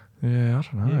out. Yeah, I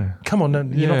don't know. Come on,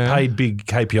 you're not Yeah. paid big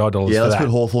KPI dollars Yeah, for let's that.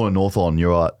 put Hawthorn and North on.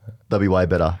 You're right. They'll be way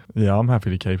better. Yeah, I'm happy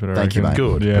to keep it. I Thank you, reckon.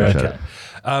 mate. Good. Yeah. Appreciate Okay.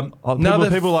 it. Now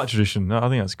People like tradition. No, I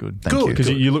think that's good. Thank you. Because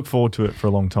Good. you look forward to it for a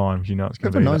long time. You know it's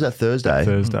going to Everyone be knows that Thursday.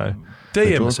 Thursday.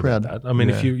 DM draw us a crowd. about that. I mean,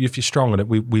 if you're strong on it,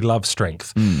 we love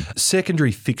strength.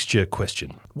 Secondary fixture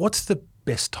question: what's the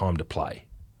best time to play?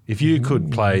 If you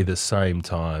could play the same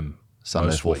time, Sunday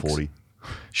most weeks, 4:40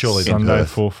 surely In Sunday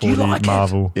Perth. 4:40 Do you like it?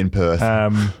 Marvel. in Perth.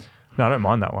 No, I don't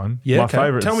mind that one. Yeah, My okay.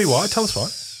 favourite. Tell me why. Tell us why.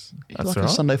 That's like all a right.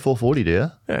 Sunday 4:40, do you?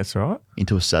 Yeah, it's all right.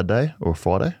 Into a Saturday or a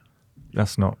Friday?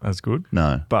 That's not as good.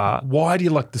 No. But Why do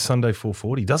you like the Sunday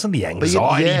 4:40? Doesn't the you-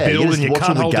 anxiety yeah, you build just and you watch can't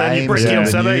all the hold down your games, brisket yeah, on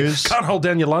the Saturday? news. Can't hold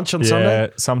down your lunch on yeah, Sunday?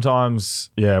 sometimes,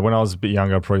 when I was a bit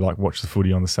younger, I'd probably like watch the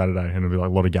footy on the Saturday and it'd be like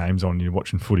a lot of games on. You're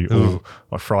watching footy all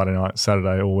like Friday night,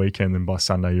 Saturday, all weekend. Then by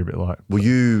Sunday, you're a bit like, Will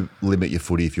you limit your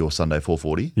footy if you're Sunday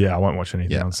 4:40? yeah, I won't watch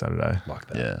anything Yeah. on Saturday. Like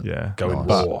that. Yeah. Yeah. Go in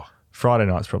But war. Friday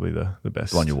night's probably the best.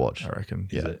 The one you watch. I reckon.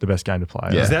 Yeah. The best game to play.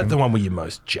 Yeah. Is that the one where you're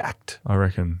most jacked? I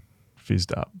reckon.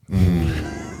 Fizzed up.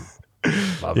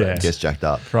 Love Yeah. it. Gets jacked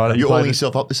up. Friday, You played oiling it.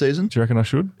 yourself up this season? Do you reckon I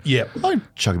should? Yeah. I'd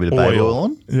chuck a bit of baby Oil. oil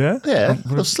on. Yeah? Yeah,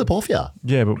 it'll slip off you.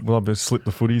 Yeah, but will I be slip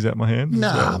the footies out my hand?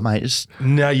 Nah, mate, just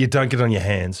No, you don't get on your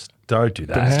hands. Don't do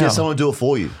that. how? get someone to do it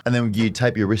for you. And then you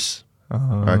tape your wrists. I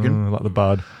reckon. Like the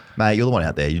bud. Mate, you're the one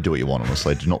out there. You do what you want,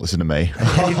 honestly. Do not listen to me.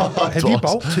 Have you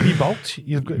bulked? Have you bulked?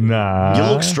 You've got, Nah. You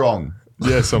look strong.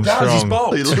 Yes, I'm Does, he's strong.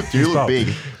 bulked. You look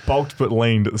big. Bulked but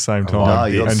leaned at the same time. no,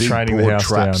 you got and big, training the broad house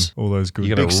traps. down. All those good.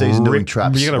 You're gonna Big season doing rip-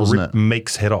 traps, You're going to wasn't rip it?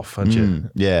 Meek's head off, aren't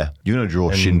you? Yeah, you're going to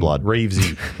draw shin blood.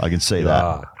 Reevesy. I can see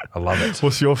that. I love it.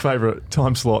 What's your favourite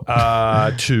time slot?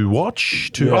 To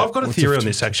watch. Yeah. I've got a What's theory it on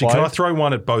this, to actually. play? Can I throw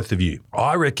one at both of you?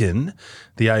 I reckon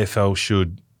the AFL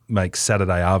should make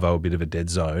Saturday Arvo a bit of a dead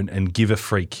zone and give a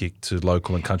free kick to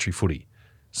local and country footy.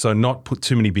 So not put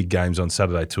too many big games on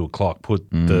Saturday 2 o'clock. Put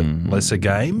the lesser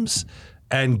games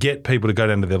and get people to go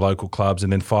down to their local clubs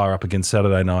and then fire up against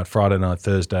Saturday night, Friday night,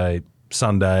 Thursday,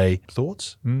 Sunday.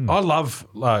 Thoughts? I love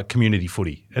community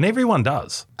footy, and everyone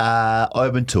does.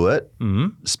 Open to it.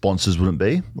 Sponsors wouldn't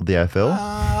be of the AFL.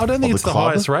 I don't think Of it's the the club?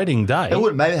 highest rating day. It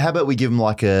would. Maybe. How about we give them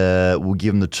we'll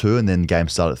give them the 2 and then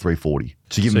games start at 3:40.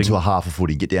 So give them to a half of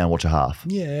footy. Get down, watch a half.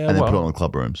 Yeah, and then put it on the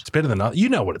club rooms. It's better than nothing. You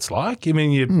know what it's like. I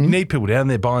mean, you need people down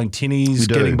there buying tinnies,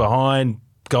 do. getting behind,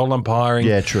 goal umpiring.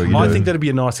 Yeah, true, you I do. think that'd be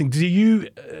a nice thing. Do you?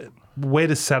 Where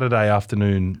does Saturday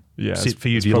afternoon sit for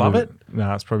you? Do you love it?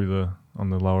 Nah, it's probably on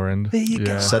the lower end. There you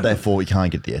go. Saturday 4, you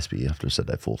can't get the SB after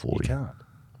Saturday 4:40. Can't.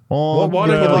 Oh, Why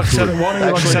don't you like Saturday? Why don't you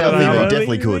like Actually, Saturday? I think Arvo? we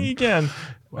definitely could. You can.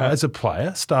 As a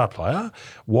player, star player,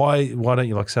 why don't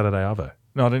you like Saturday Arvo?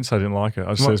 No, I didn't say I didn't like it.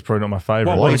 I just said it's probably not my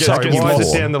favourite. Why He is gets- it gets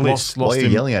lost- down the list? Why are you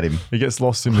yelling at him? He gets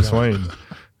lost in between.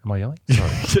 Am I yelling? Sorry.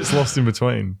 He gets lost in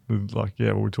between. Like,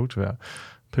 yeah, what we talked about.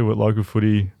 People at local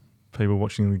footy, people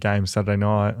watching the game Saturday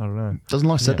night. I don't know. Doesn't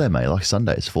like Saturday, mate. Like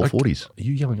Sunday. It's 4:40s. Are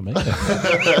you yelling at me?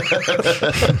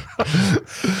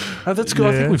 Oh, that's good.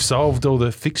 I Yeah. think we've solved all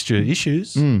the fixture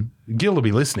issues. Gil will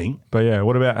be listening. But yeah,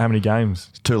 what about how many games?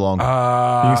 It's too long.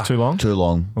 You think it's too long? Too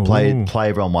long. Ooh. Play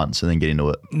everyone once and then get into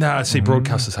it. No, see,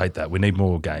 broadcasters hate that. We need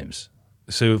more games.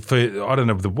 So for I don't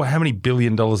know how many $1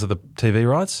 billion of the TV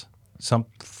rights? Some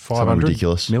 500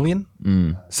 ridiculous. million?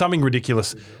 Something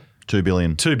ridiculous. 2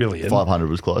 billion. 2 billion. 500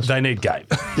 was close. They need game.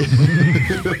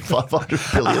 500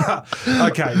 billion.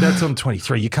 Okay, that's on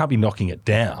 23. You can't be knocking it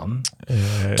down.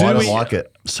 I don't we- like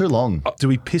it. It's too long. Do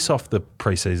we piss off the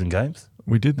preseason games?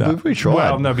 We did that. We tried.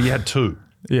 Well, no, but you had 2.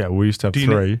 Yeah, we used to have Do you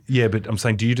 3. Yeah, but I'm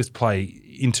saying, do you just play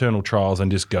internal trials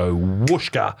and just go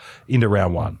whooshka into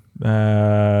round 1?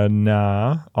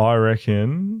 Nah, I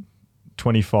reckon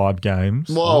 25 games.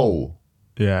 Whoa.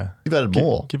 Yeah. You've added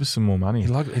more. Give us some more money. He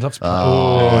loves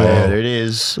Oh, there it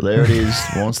is. There it is.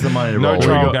 Wants the money to no roll.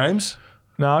 trial games.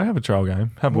 No, I have a trial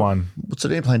game. Have one. What's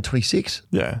it in playing 26?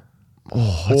 Yeah.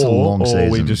 Oh, that's a long or season.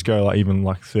 we just go even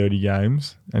 30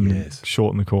 games and Yes.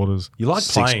 shorten the quarters. You like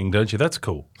playing, don't you? That's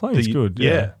cool. Playing's good,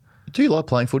 yeah. Do you like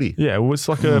playing footy? Yeah, well, it's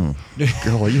like a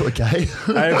Girl, are you okay?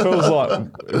 AFL's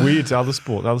like weird to other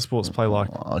sports. Other sports play like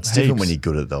Oh, it's different when heaps.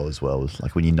 you're good at it though as well. It's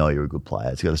like when you know you're a good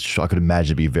player. I could imagine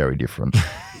it'd be very different.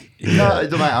 No,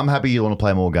 mate, I'm happy you want to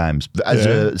play more games. As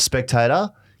a spectator,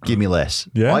 give me less.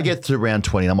 Yeah. I get to round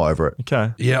 20 and I'm over it.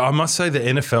 Okay. Yeah, I must say the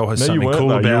NFL has No, you something weren't cool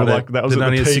though. You about were it. like that was that at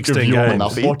only the has peak 16 of your games.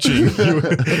 Nuffy. watching. You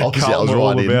were Obviously, I was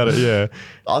all right in. about it. Yeah.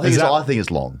 I think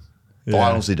it's long. I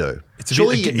honestly do. It's a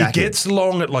Surely bit, you it get knackered. gets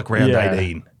long at round Yeah.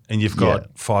 18, and you've got Yeah.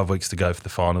 5 weeks to go for the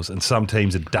finals, and some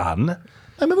teams are done. I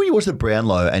remember when you watch the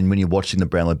Brownlow and when you're watching the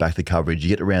Brownlow back the coverage, you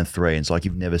get to round 3 and it's like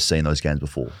you've never seen those games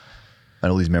before.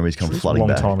 And all these memories come It was a flooding long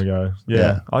back. time ago. Yeah.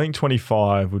 Yeah. I think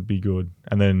 25 would be good,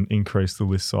 and then increase the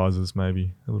list sizes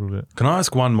maybe a little bit. Can I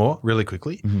ask one more really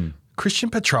quickly? Christian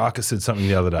Petrarca said something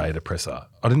the other day at a presser.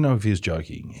 I didn't know if he was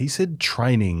joking. He said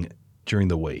training during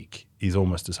the week is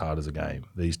almost as hard as a game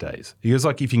these days. He goes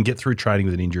if you can get through training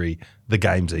with an injury, the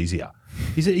game's easier.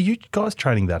 He said, are you guys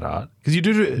training that hard? Because you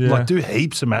do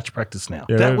heaps of match practice now.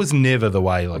 Yeah, that we- was never the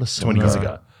way 20 years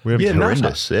ago. We have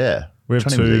Horrendous, yeah. We have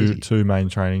Training was easy. two main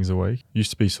trainings a week.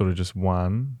 Used to be sort of just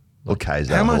one. Okay, is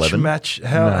that How much 11? match? Nah,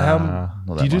 How not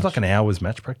do that you do much. an hour's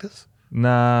match practice?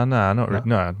 Nah, not like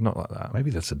that. Maybe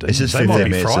that's a deal. It's just They might 15 be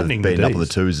minutes of frightening the beating up on the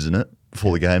Ds. twos, isn't it?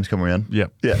 Before the games come around.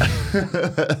 Yep.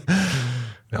 Yeah.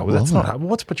 No, well, that's not.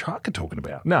 What's Petrarca talking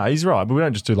about? No, he's right, but we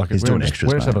don't just do He's we doing don't extras,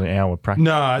 we don't just have mate. an hour practice.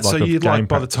 No, so a you game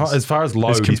by the time, practice. as far as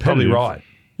load, It's he's probably competitive. right.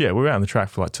 Yeah, we were out on the track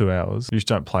for like 2 hours. You just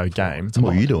don't play a game.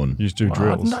 What are you doing? You just do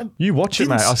drills. no, You watch it,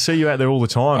 mate. I see you out there all the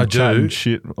time. I do. Chatting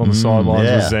shit on the sidelines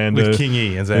yeah. with Xander. With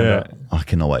Kingy and Xander. Yeah. I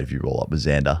cannot wait if you roll up with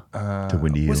Xander to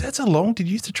Windy Hill. Was that so long? Did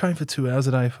you used to train for 2 hours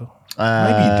a day for?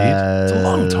 Maybe you did. It's a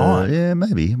long time. Yeah,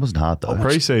 maybe. It wasn't hard though.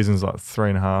 Pre-season's like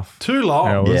 3.5 Too long.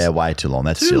 hours. Yeah, way too long.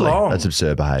 That's Too silly. long. That's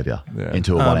absurd behaviour. Yeah.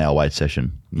 Into a 1 hour weight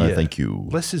session. No, Yeah. thank you.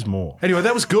 Less is more. Anyway,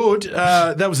 that was good.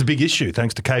 That was a big issue.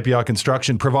 Thanks to KPI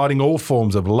Construction, providing all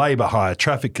forms of labour hire,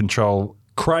 traffic control,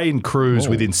 crane crews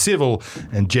within civil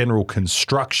and general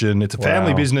construction. It's a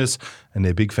family business and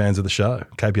they're big fans of the show.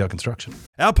 KPI Construction.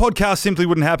 Our podcast simply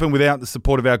wouldn't happen without the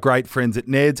support of our great friends at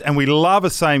Ned's, and we love a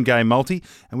same-game multi,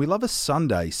 and we love a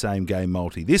Sunday same-game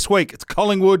multi. This week, it's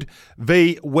Collingwood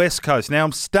v West Coast. Now,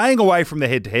 I'm staying away from the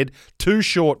head-to-head, too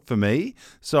short for me,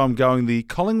 so I'm going the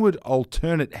Collingwood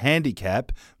alternate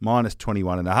handicap, minus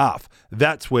 21.5.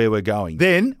 That's where we're going.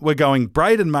 Then, we're going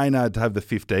Braden Maynard to have the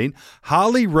 15,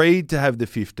 Harley Reid to have the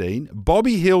 15,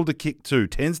 Bobby Hill to kick 2,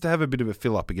 tends to have a bit of a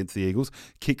fill-up against the Eagles,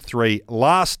 kick 3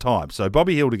 last time. So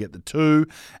Bobby Hill to get the 2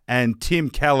 and Tim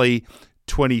Kelly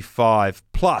 25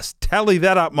 plus. Tally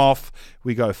that up, Moff.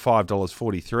 We go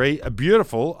 $5.43. A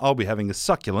beautiful, I'll be having a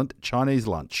succulent Chinese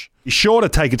lunch. Be sure to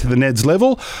take it to the Neds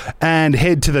level and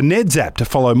head to the Neds app to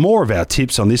follow more of our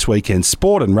tips on this weekend's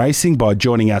sport and racing by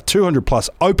joining our 200 plus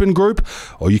open group,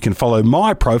 or you can follow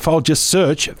my profile. Just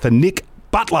search for Nick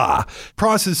Butler.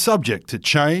 Prices subject to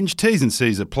change, T's and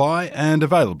C's apply, and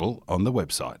available on the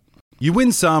website. You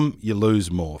win some, you lose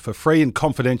more. For free and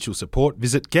confidential support,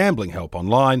 visit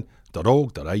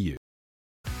gamblinghelponline.org.au.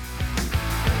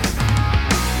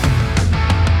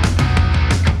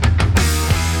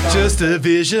 Just a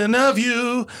vision of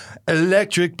you,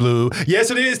 electric blue.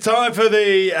 Yes, it is time for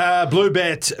the Blue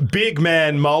Bet Big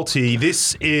Man Multi.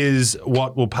 This is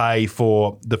what will pay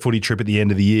for the footy trip at the end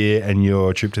of the year and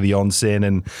your trip to the onsen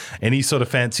and any sort of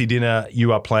fancy dinner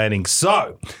you are planning.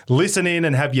 So listen in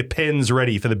and have your pens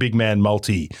ready for the Big Man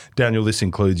Multi. Daniel, this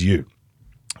includes you.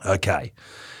 Okay.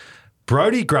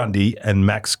 Brodie Grundy and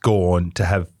Max Gawn to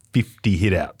have 50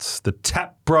 hitouts. The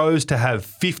Tap Bros to have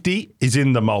 50 is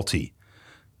in the multi.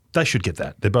 They should get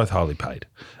that. They're both highly paid.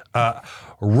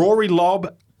 Rory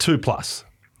Lobb, 2+.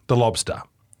 The Lobster.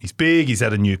 He's big. He's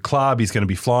at a new club. He's going to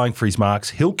be flying for his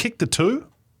marks. He'll kick the 2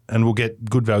 and we'll get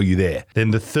good value there.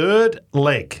 Then the third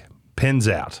leg, pens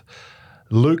out.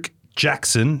 Luke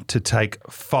Jackson to take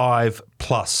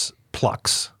 5+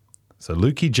 plucks. So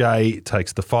Lukey J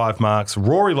takes the 5 marks.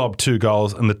 Rory Lobb 2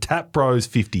 goals and the Tap Bros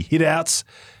 50 hitouts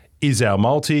is our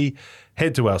multi.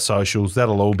 Head to our socials.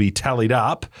 That'll all be tallied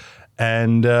up.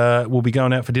 And we'll be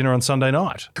going out for dinner on Sunday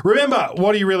night. Remember,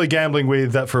 what are you really gambling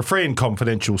with? For free and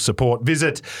confidential support,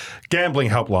 visit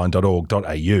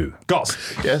gamblinghelpline.org.au.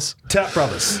 Goss. Yes. Tap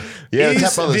Brothers. Yeah, is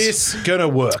Tap Brothers. this going to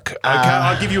work? Okay,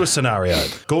 I'll give you a scenario.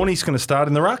 Gorney's going to start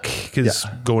in the ruck because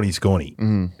Gorney's Gorney.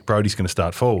 Brodie's going to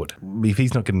start forward. If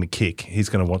he's not getting the kick, he's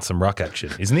going to want some ruck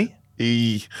action, isn't he?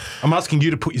 I'm asking you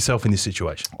to put yourself in this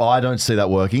situation. I don't see that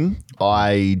working.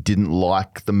 I didn't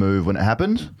like the move when it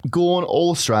happened. Gawn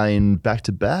All-Australian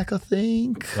back-to-back, I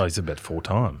think. Oh, he's about 4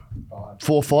 times.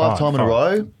 4 or 5 time in a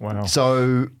row. Wow.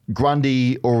 So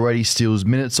Grundy already steals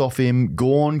minutes off him.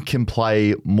 Gawn can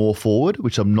play more forward,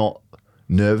 which I'm not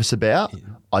nervous about.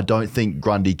 I don't think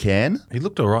Grundy can. He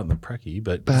looked all right in the pracky,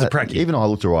 but it's a pracky. Even I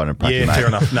looked all right in a pracky, Yeah, mate. fair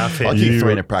enough. No, fair. I kicked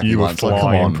 3 in a pracky you were once. Like, come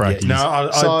flying on. in prackies. No,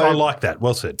 I like that.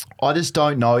 Well said. I just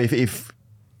don't know if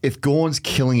Gawn's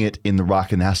killing it in the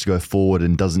ruck and has to go forward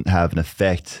and doesn't have an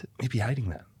effect, He'd be hating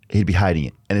that. he'd be hating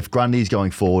it. And if Grundy's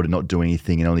going forward and not doing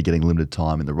anything and only getting limited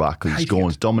time in the ruck because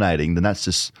Gawn's dominating, then that's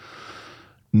just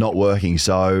not working.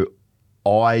 So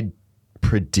I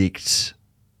predict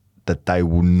that they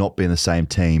will not be in the same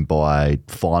team by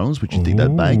finals, which you think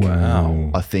they'd make. Wow.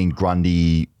 I think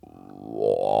Grundy,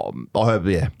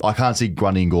 I can't see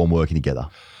Grundy and Gawn working together.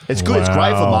 It's good. It's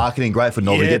great for marketing, great for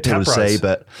novelty, get people to see,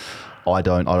 but I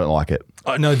don't like it.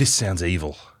 I know this sounds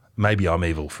evil. Maybe I'm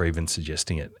evil for even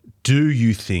suggesting it. Do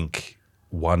you think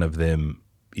one of them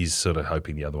is sort of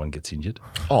hoping the other one gets injured?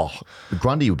 Oh,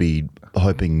 Grundy would be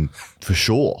hoping for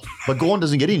sure. But Gawn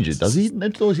doesn't get injured, does he? He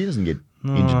doesn't get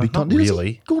injured big time. Not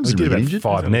really. Gawn doesn't He did get about injured.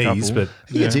 5 knees, but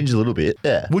He gets injured a little bit,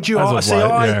 yeah. would you? As of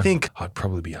I late, think I'd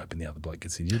probably be hoping the other bloke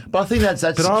gets injured. But I think that's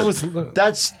But I was-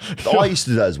 I used to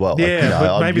do that as well. Yeah,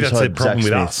 but I maybe just that's a hope problem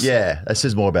Zach with Smith- us. Yeah, that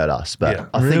says more about us. But Yeah.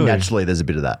 I think Really? naturally there's a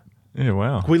bit of that. Yeah,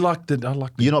 wow. We like the. I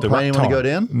like. You're not the praying ruck anyone to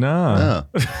go time. down? No.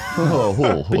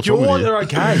 Oh, But you're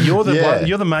okay. You're the Yeah.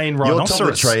 you're the main You're top rhinoceros. of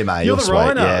the tree, mate. You're You're the sweet.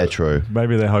 rhino. Yeah, true.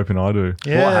 Maybe they're hoping I do.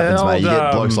 Yeah, what happens, mate? You old,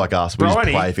 get blokes like us. We just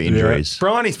Bryony. play for injuries.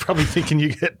 Bryony's probably thinking you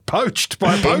get poached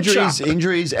by a poacher.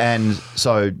 Injuries, and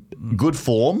so good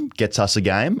form gets us a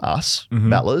game,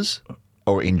 battlers,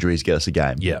 or injuries get us a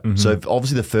game. Yeah. So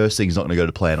obviously the first thing is not going to go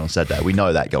to plan on Saturday. We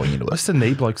know that going into it. That's the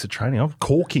knee blokes at training. I'm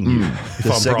corking you if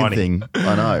The I'm second Bryony. thing,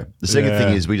 I know. The second Yeah.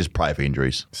 thing is we just pray for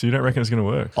injuries. So you don't reckon it's going to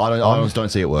work? I just don't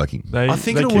see it working. I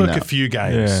think it'll work a few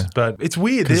games, Yeah. but it's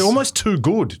weird. They're almost too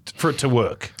good for it to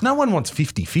work. No one wants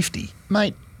 50-50.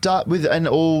 Mate, with and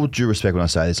all due respect when I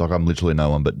say this, like I'm literally no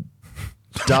one, but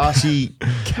Darcy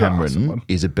Cameron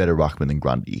is a better ruckman than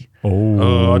Grundy.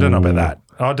 Oh, I don't know about that.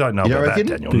 I don't know You about that, reckon?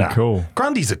 Daniel. Be No. cool.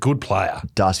 Grundy's a good player.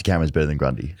 Darcy Cameron's better than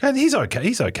Grundy. And he's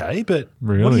okay, but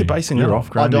Really? what are you basing You're that off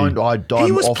on? Grundy.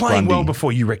 He was off playing Grundy. well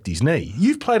before you wrecked his knee.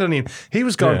 You've played on him. He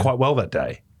was going Yeah. quite well that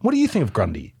day. What do you think of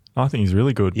Grundy? I think he's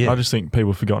really good. Yeah. I just think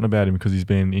people have forgotten about him because he's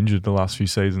been injured the last few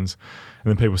seasons.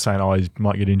 And then people saying, oh, he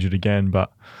might get injured again.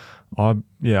 But I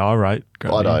rate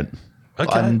Grundy. I don't.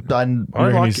 Okay. I'm- I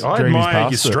reckon he's- I do you reckon he's admire your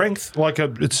past it? strength. Like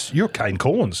you're Kane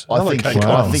Corns. I think Kane I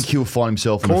Corns. think he'll find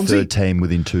himself in a Cornsy? third team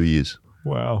within 2 years.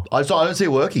 Wow. I don't see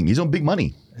it working. He's on big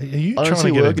money. Are you I don't trying see to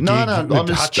it get working. a No, gig I'm with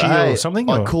just Hutchie or something?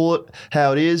 I or- call it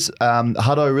how it is.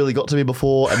 Hutto really got to me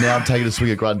before, and now I'm taking a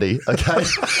swing at Grundy. Okay,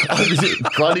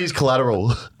 Grundy's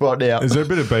collateral right now. Is there a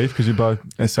bit of beef because you're both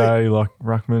SA, like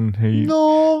Ruckman?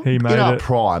 He made in our it.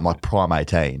 prime, like prime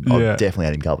 18, Yeah. I've definitely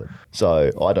had him covered. So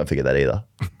I don't forget that either.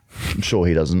 I'm sure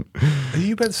he doesn't. Are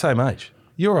you about the same age?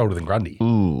 You're older than Grundy.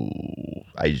 Ooh,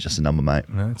 age is just a number, mate.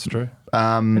 No, that's true.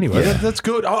 Anyway, that's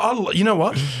good. You know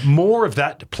what? More of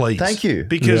that, please. Thank you.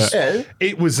 Because Yeah.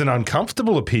 it was an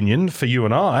uncomfortable opinion for you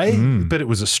and I, but it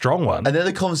was a strong one. And they're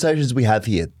the conversations we have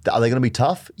here. Are they going to be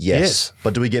tough? Yes.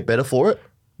 But do we get better for it?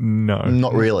 No.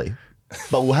 Not really.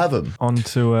 But we'll have them. On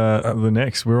to the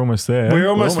next. We're almost there. We're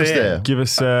almost there. Give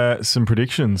us some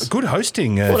predictions. Good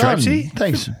hosting, Well done. Trapesy.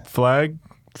 Thanks. Flag,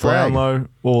 Brownlow,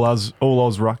 all Oz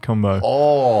ruck combo.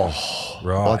 Oh,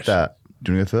 Right. like that.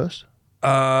 Do you want to go first?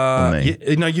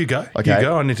 me? No, you go. Okay. You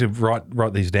go. I need to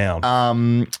write these down.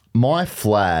 My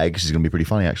flag, this is going to be pretty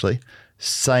funny actually,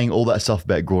 saying all that stuff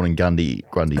about Grawn and Grundy.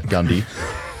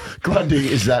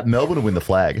 Grundy is that Melbourne will win the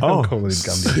flag. Oh, Calling him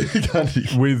Gundy.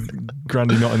 Gundy. with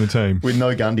Grundy not in the team. With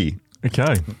no Gundy.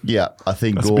 Okay. Yeah, I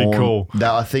think That's a big Gawn- call.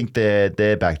 No, I think they're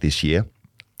back this year.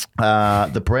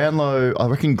 The Brownlow, I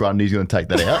reckon Grundy's going to take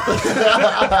that out.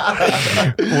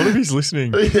 What if he's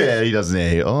listening? Yeah, he doesn't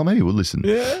hear. Oh, maybe he would listen.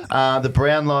 Yeah. The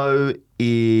Brownlow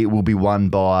will be won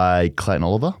by Clayton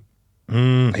Oliver.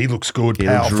 He looks good. He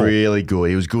Powerful. looks really good.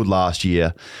 He was good last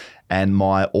year. And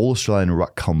my All-Australian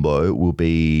ruck combo will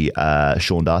be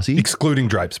Sean Darcy. Excluding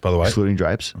Drapes, by the way. Excluding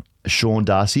Drapes. Sean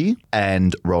Darcy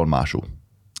and Rowan Marshall.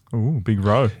 Ooh, big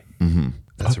row.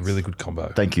 That's a really good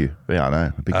combo. Thank you. Yeah, I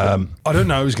know. A big fan. I don't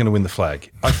know who's going to win the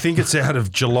flag. I think it's out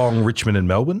of Geelong, Richmond, and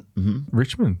Melbourne.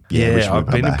 Richmond. Yeah, Richmond I've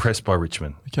come been back. impressed by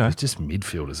Richmond. Okay. There's just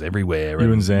midfielders everywhere.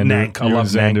 You and Xander, Nank, I you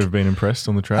love and Xander Nank. have been impressed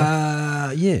on the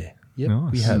track. Yeah. Yep,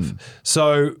 Nice. we have.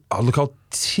 So, I'll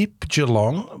tip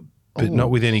Geelong, but not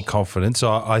with any confidence.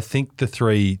 I think those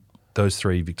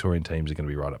three Victorian teams are going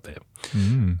to be right up there.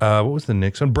 What was the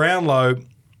next one? Brownlow.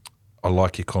 I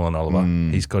like your Colin Oliver.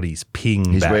 He's got his ping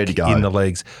He's back ready to go. in the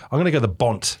legs. I'm going to go the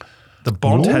Bont. The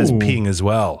Bont has Ooh. ping as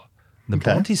well. The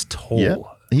Okay. Bont is tall. Yeah,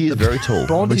 he is very tall.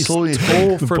 Bont We is saw his-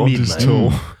 tall for a Bont mid, is mate.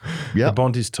 tall. Yeah. The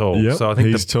Bont is tall. Yep, So I think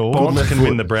he's the tall. Bont Good can left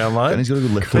win the foot. Brownlow. And he's got a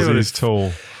good left Because foot. he's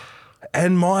tall.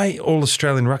 And my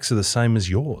All-Australian rucks are the same as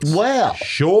yours. Wow.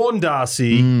 Sean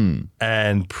Darcy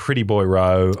and Pretty Boy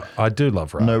Rowe. I do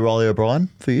love Rowe. No Riley O'Brien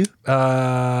for you?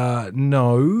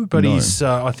 No, but No. he's.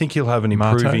 I think he'll have an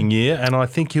improving Mate. year, and I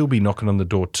think he'll be knocking on the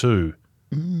door too.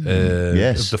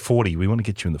 Yes. Of the 40. We want to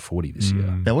get you in the 40 this year.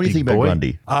 Now, what do you think about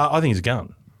Grundy? I think he's a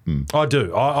gun. I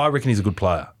do. I reckon he's a good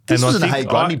player. This And I was a think Hey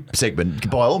Grundy segment.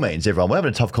 By all means, everyone. We're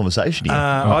having a tough conversation here.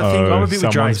 I think I'm a bit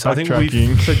with Someone's James. I think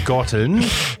we've forgotten.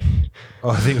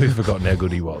 I think we've forgotten how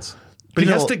good he was. But You he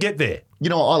know has what? to get there. You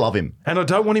know what? I love him. And I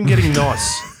don't want him getting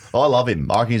nice. I love him.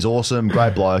 I reckon he's awesome,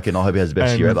 great bloke, and I hope he has the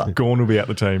best year ever. And Gawn will be at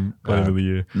the team by the end of the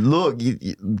year. Look,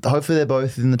 hopefully they're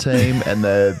both in the team and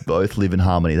they both live in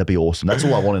harmony. That'd be awesome. That's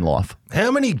all I want in life. How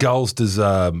many goals does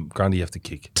Grundy have to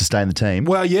kick? To stay in the team,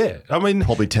 Well, yeah. I mean,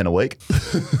 probably 10 a week.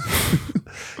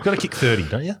 you've got to kick 30,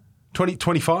 don't you? 20,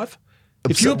 25?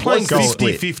 If So you're playing what's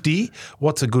the split? 50-50,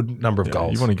 what's a good number of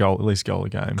goals? You want a goal, at least goal a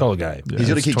game. goal a game. He's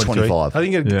gotta That's kick 23. 25. I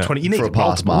think you need Yeah. 20. You need For a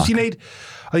pass multiples. mark.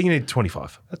 I think you need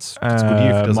 25. That's a good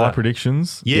year if it does My that.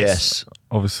 predictions. Yes.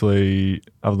 Obviously,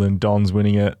 other than Don's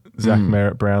winning it, Zach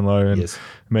Merritt, Brownlow, and Yes.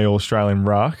 me, All Australian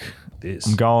ruck. this.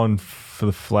 I'm going for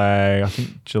the flag. I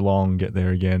think Geelong get there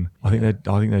again. I think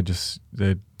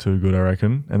they're too good, I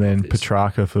reckon. And then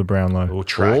Petrarca for the Brownlow. Or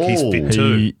track, he's fit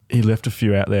too. He left a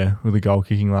few out there with the goal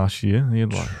kicking last year. He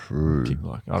had kicked I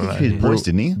don't know. He hit points,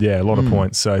 didn't he? Yeah, a lot of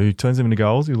points. So he turns them into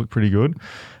goals. He looked pretty good.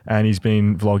 And he's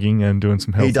been vlogging and doing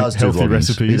some healthy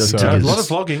recipes. He does so tickers. A lot of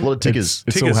vlogging. A lot of tickers.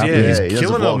 It's all Tickers, happening. yeah. he He's does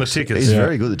killing the on the vlogs. tickers. He's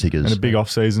very good at tickers. And a big off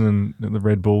season and the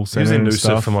Red Bull He was Centre in and Noosa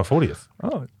stuff. for my 40th.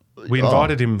 Oh, We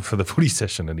invited him for the footy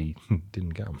session and he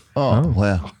didn't come. Oh,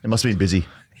 wow. It must have been busy.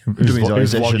 he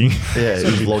was vlogging. Yeah, he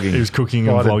was vlogging. He was cooking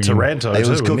and Invited vlogging. Taranto He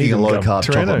was too, cooking a and he low didn't come.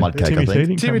 carb chocolate mud cake, I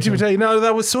think. Timmy, no,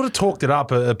 they were sort of talked it up.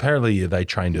 Apparently, they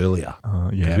trained earlier. Yeah,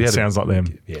 We it had sounds like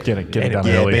them. Yeah. Get it done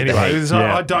Yeah, early. Anyway,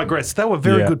 Yeah. I digress. They were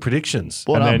very Yeah. good predictions.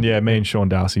 Well And done. then, me and Sean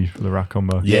Darcy for the ruck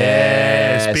combo.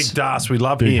 Yes, Big Das, we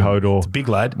love Big him. Hodor. It's a big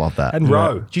lad. Love that. And Yeah.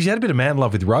 Rowe. Geez, you had a bit of man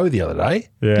love with Rowe the other day,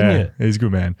 Yeah, didn't you? he's a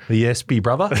good man. The SB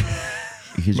brother.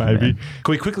 He's a good Maybe. man.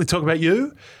 Can we quickly talk about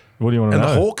you What do you want to and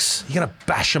know? the Hawks? You're going to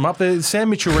bash them up there. Sam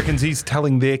Mitchell reckons he's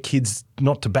telling their kids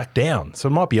not to back down, so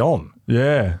it might be on.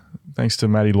 Yeah, thanks to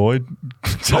Matty Lloyd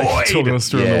talking us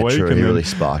through in Yeah, the week. true. And He then really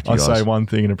sparked you I guys. say one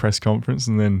thing in a press conference,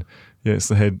 and then it's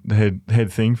the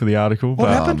head thing for the article. What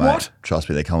but happened? Mate, What? Trust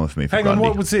me, they're coming for me for Hang on, Grundy.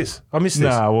 what was this? I missed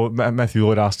this. Nah, well, Matthew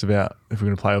Lloyd asked about if we're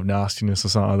going to play with nastiness or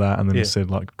something like that, and then Yeah. he said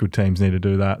like good teams need to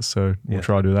do that, so we'll Yeah.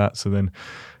 try to do that. So then,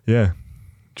 yeah,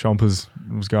 Chompers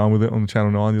was going with it on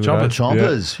Channel 9 the other day.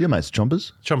 Chompers. Your mate's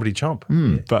Chompers. Chompity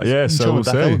chomp. But yeah, so Chomp we'll it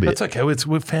back up a see. bit. That's okay.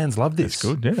 We're fans love this. It's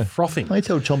good, yeah. Frothing. They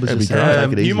tell Chompers That'd be to great.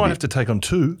 take it easy. You might a have to bit. take on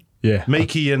two. Yeah,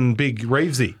 Meeky and Big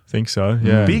Reevesy. think so.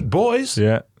 Yeah, Big boys.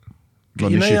 Yeah,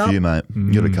 Got your an knee issue up. for you, mate.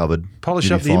 You got it covered. Polish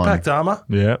You'll up be the fine. impact armour.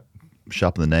 yeah.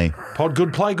 Sharpen the knee. Pod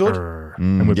good, play good.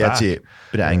 And we're Yeah, back. that's it.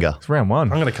 Bit of anger. It's round one.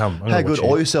 I'm going to come. I'm Hey, gonna good. watch Oil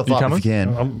you. yourself You up coming? if you can.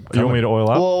 You want me to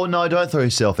oil up? Well, no, don't throw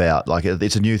yourself out. Like,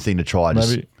 it's a new thing to try.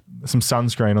 Just, Maybe some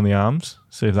sunscreen on the arms.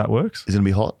 See if that works. Is it going to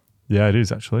be hot? Yeah, it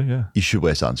is actually. Yeah. You should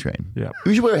wear sunscreen. Yeah.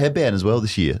 You should wear a headband as well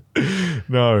this year.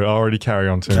 No, I already carry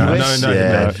on too No, much. Yes, no,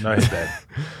 yeah. no, it's bad.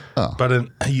 Oh. But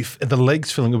the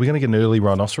legs feeling. Are we going to get an early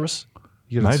rhinoceros?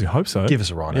 You're gonna Maybe. Hope so. Give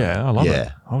us a rhino. Yeah, I love Yeah.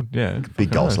 it. Oh, yeah. Big fucking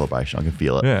goal oath. celebration. I can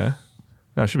feel it. Yeah.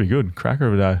 No, it should be good. Cracker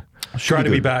of a day. Great to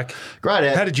be good. back.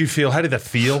 Great. How did you feel? How did that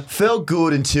feel? Felt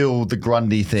good until the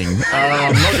Grundy thing.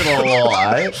 I'm not gonna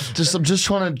lie. I'm just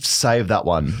trying to save that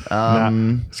one.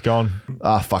 It's gone.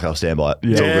 Fuck, I'll stand by it.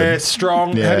 It's all Yeah, good.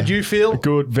 strong. Yeah. How did you feel?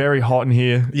 Good. Very hot in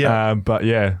here. Yeah. But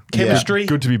yeah. Chemistry.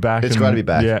 Good to be back. It's and, great to be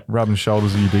back. Yeah. Rubbing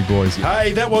shoulders with you big boys.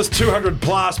 Hey, that was 200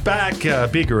 plus back,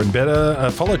 bigger and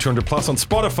better. Follow 200 plus on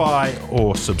Spotify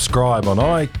or subscribe on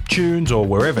iTunes or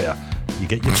wherever you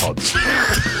get your pods.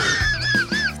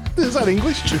 Is that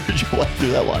English? Did you want to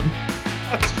do that one?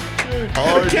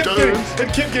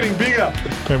 It kept getting bigger.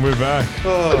 And we're back.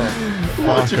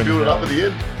 Why don't you build it up at the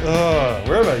end?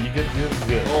 Wherever you get.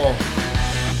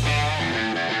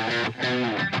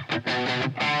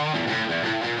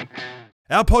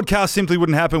 Our podcast simply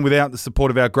wouldn't happen without the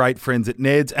support of our great friends at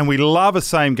Ned's, and we love a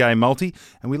same-game multi,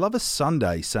 and we love a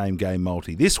Sunday same-game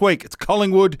multi. This week, it's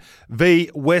Collingwood v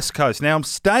West Coast. Now, I'm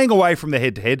staying away from the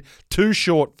head-to-head, too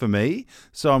short for me,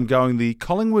 so I'm going the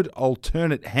Collingwood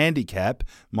alternate handicap,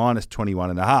 minus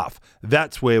 21.5.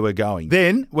 That's where we're going.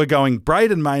 Then, we're going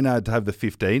Braden Maynard to have the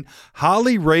 15,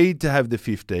 Harley Reid to have the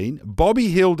 15, Bobby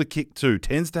Hill to kick 2,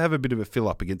 tends to have a bit of a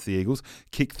fill-up against the Eagles,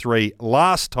 kick 3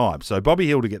 last time. So, Bobby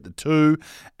Hill to get the 2,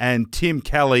 and Tim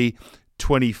Kelly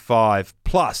 25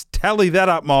 plus. Tally that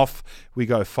up, Moff. We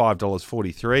go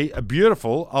 $5.43. A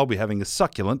beautiful, I'll be having a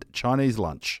succulent Chinese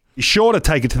lunch. Be sure to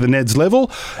take it to the Neds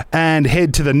level and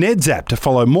head to the Neds app to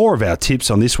follow more of our tips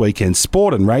on this weekend's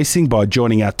sport and racing by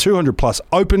joining our 200 plus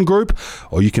open group,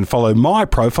 or you can follow my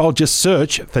profile. Just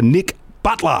search for Nick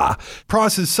Butler.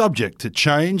 Prices subject to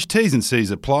change. T's and C's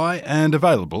apply and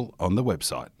available on the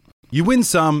website. You win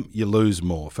some, you lose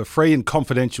more. For free and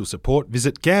confidential support,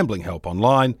 visit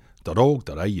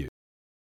gamblinghelponline.org.au.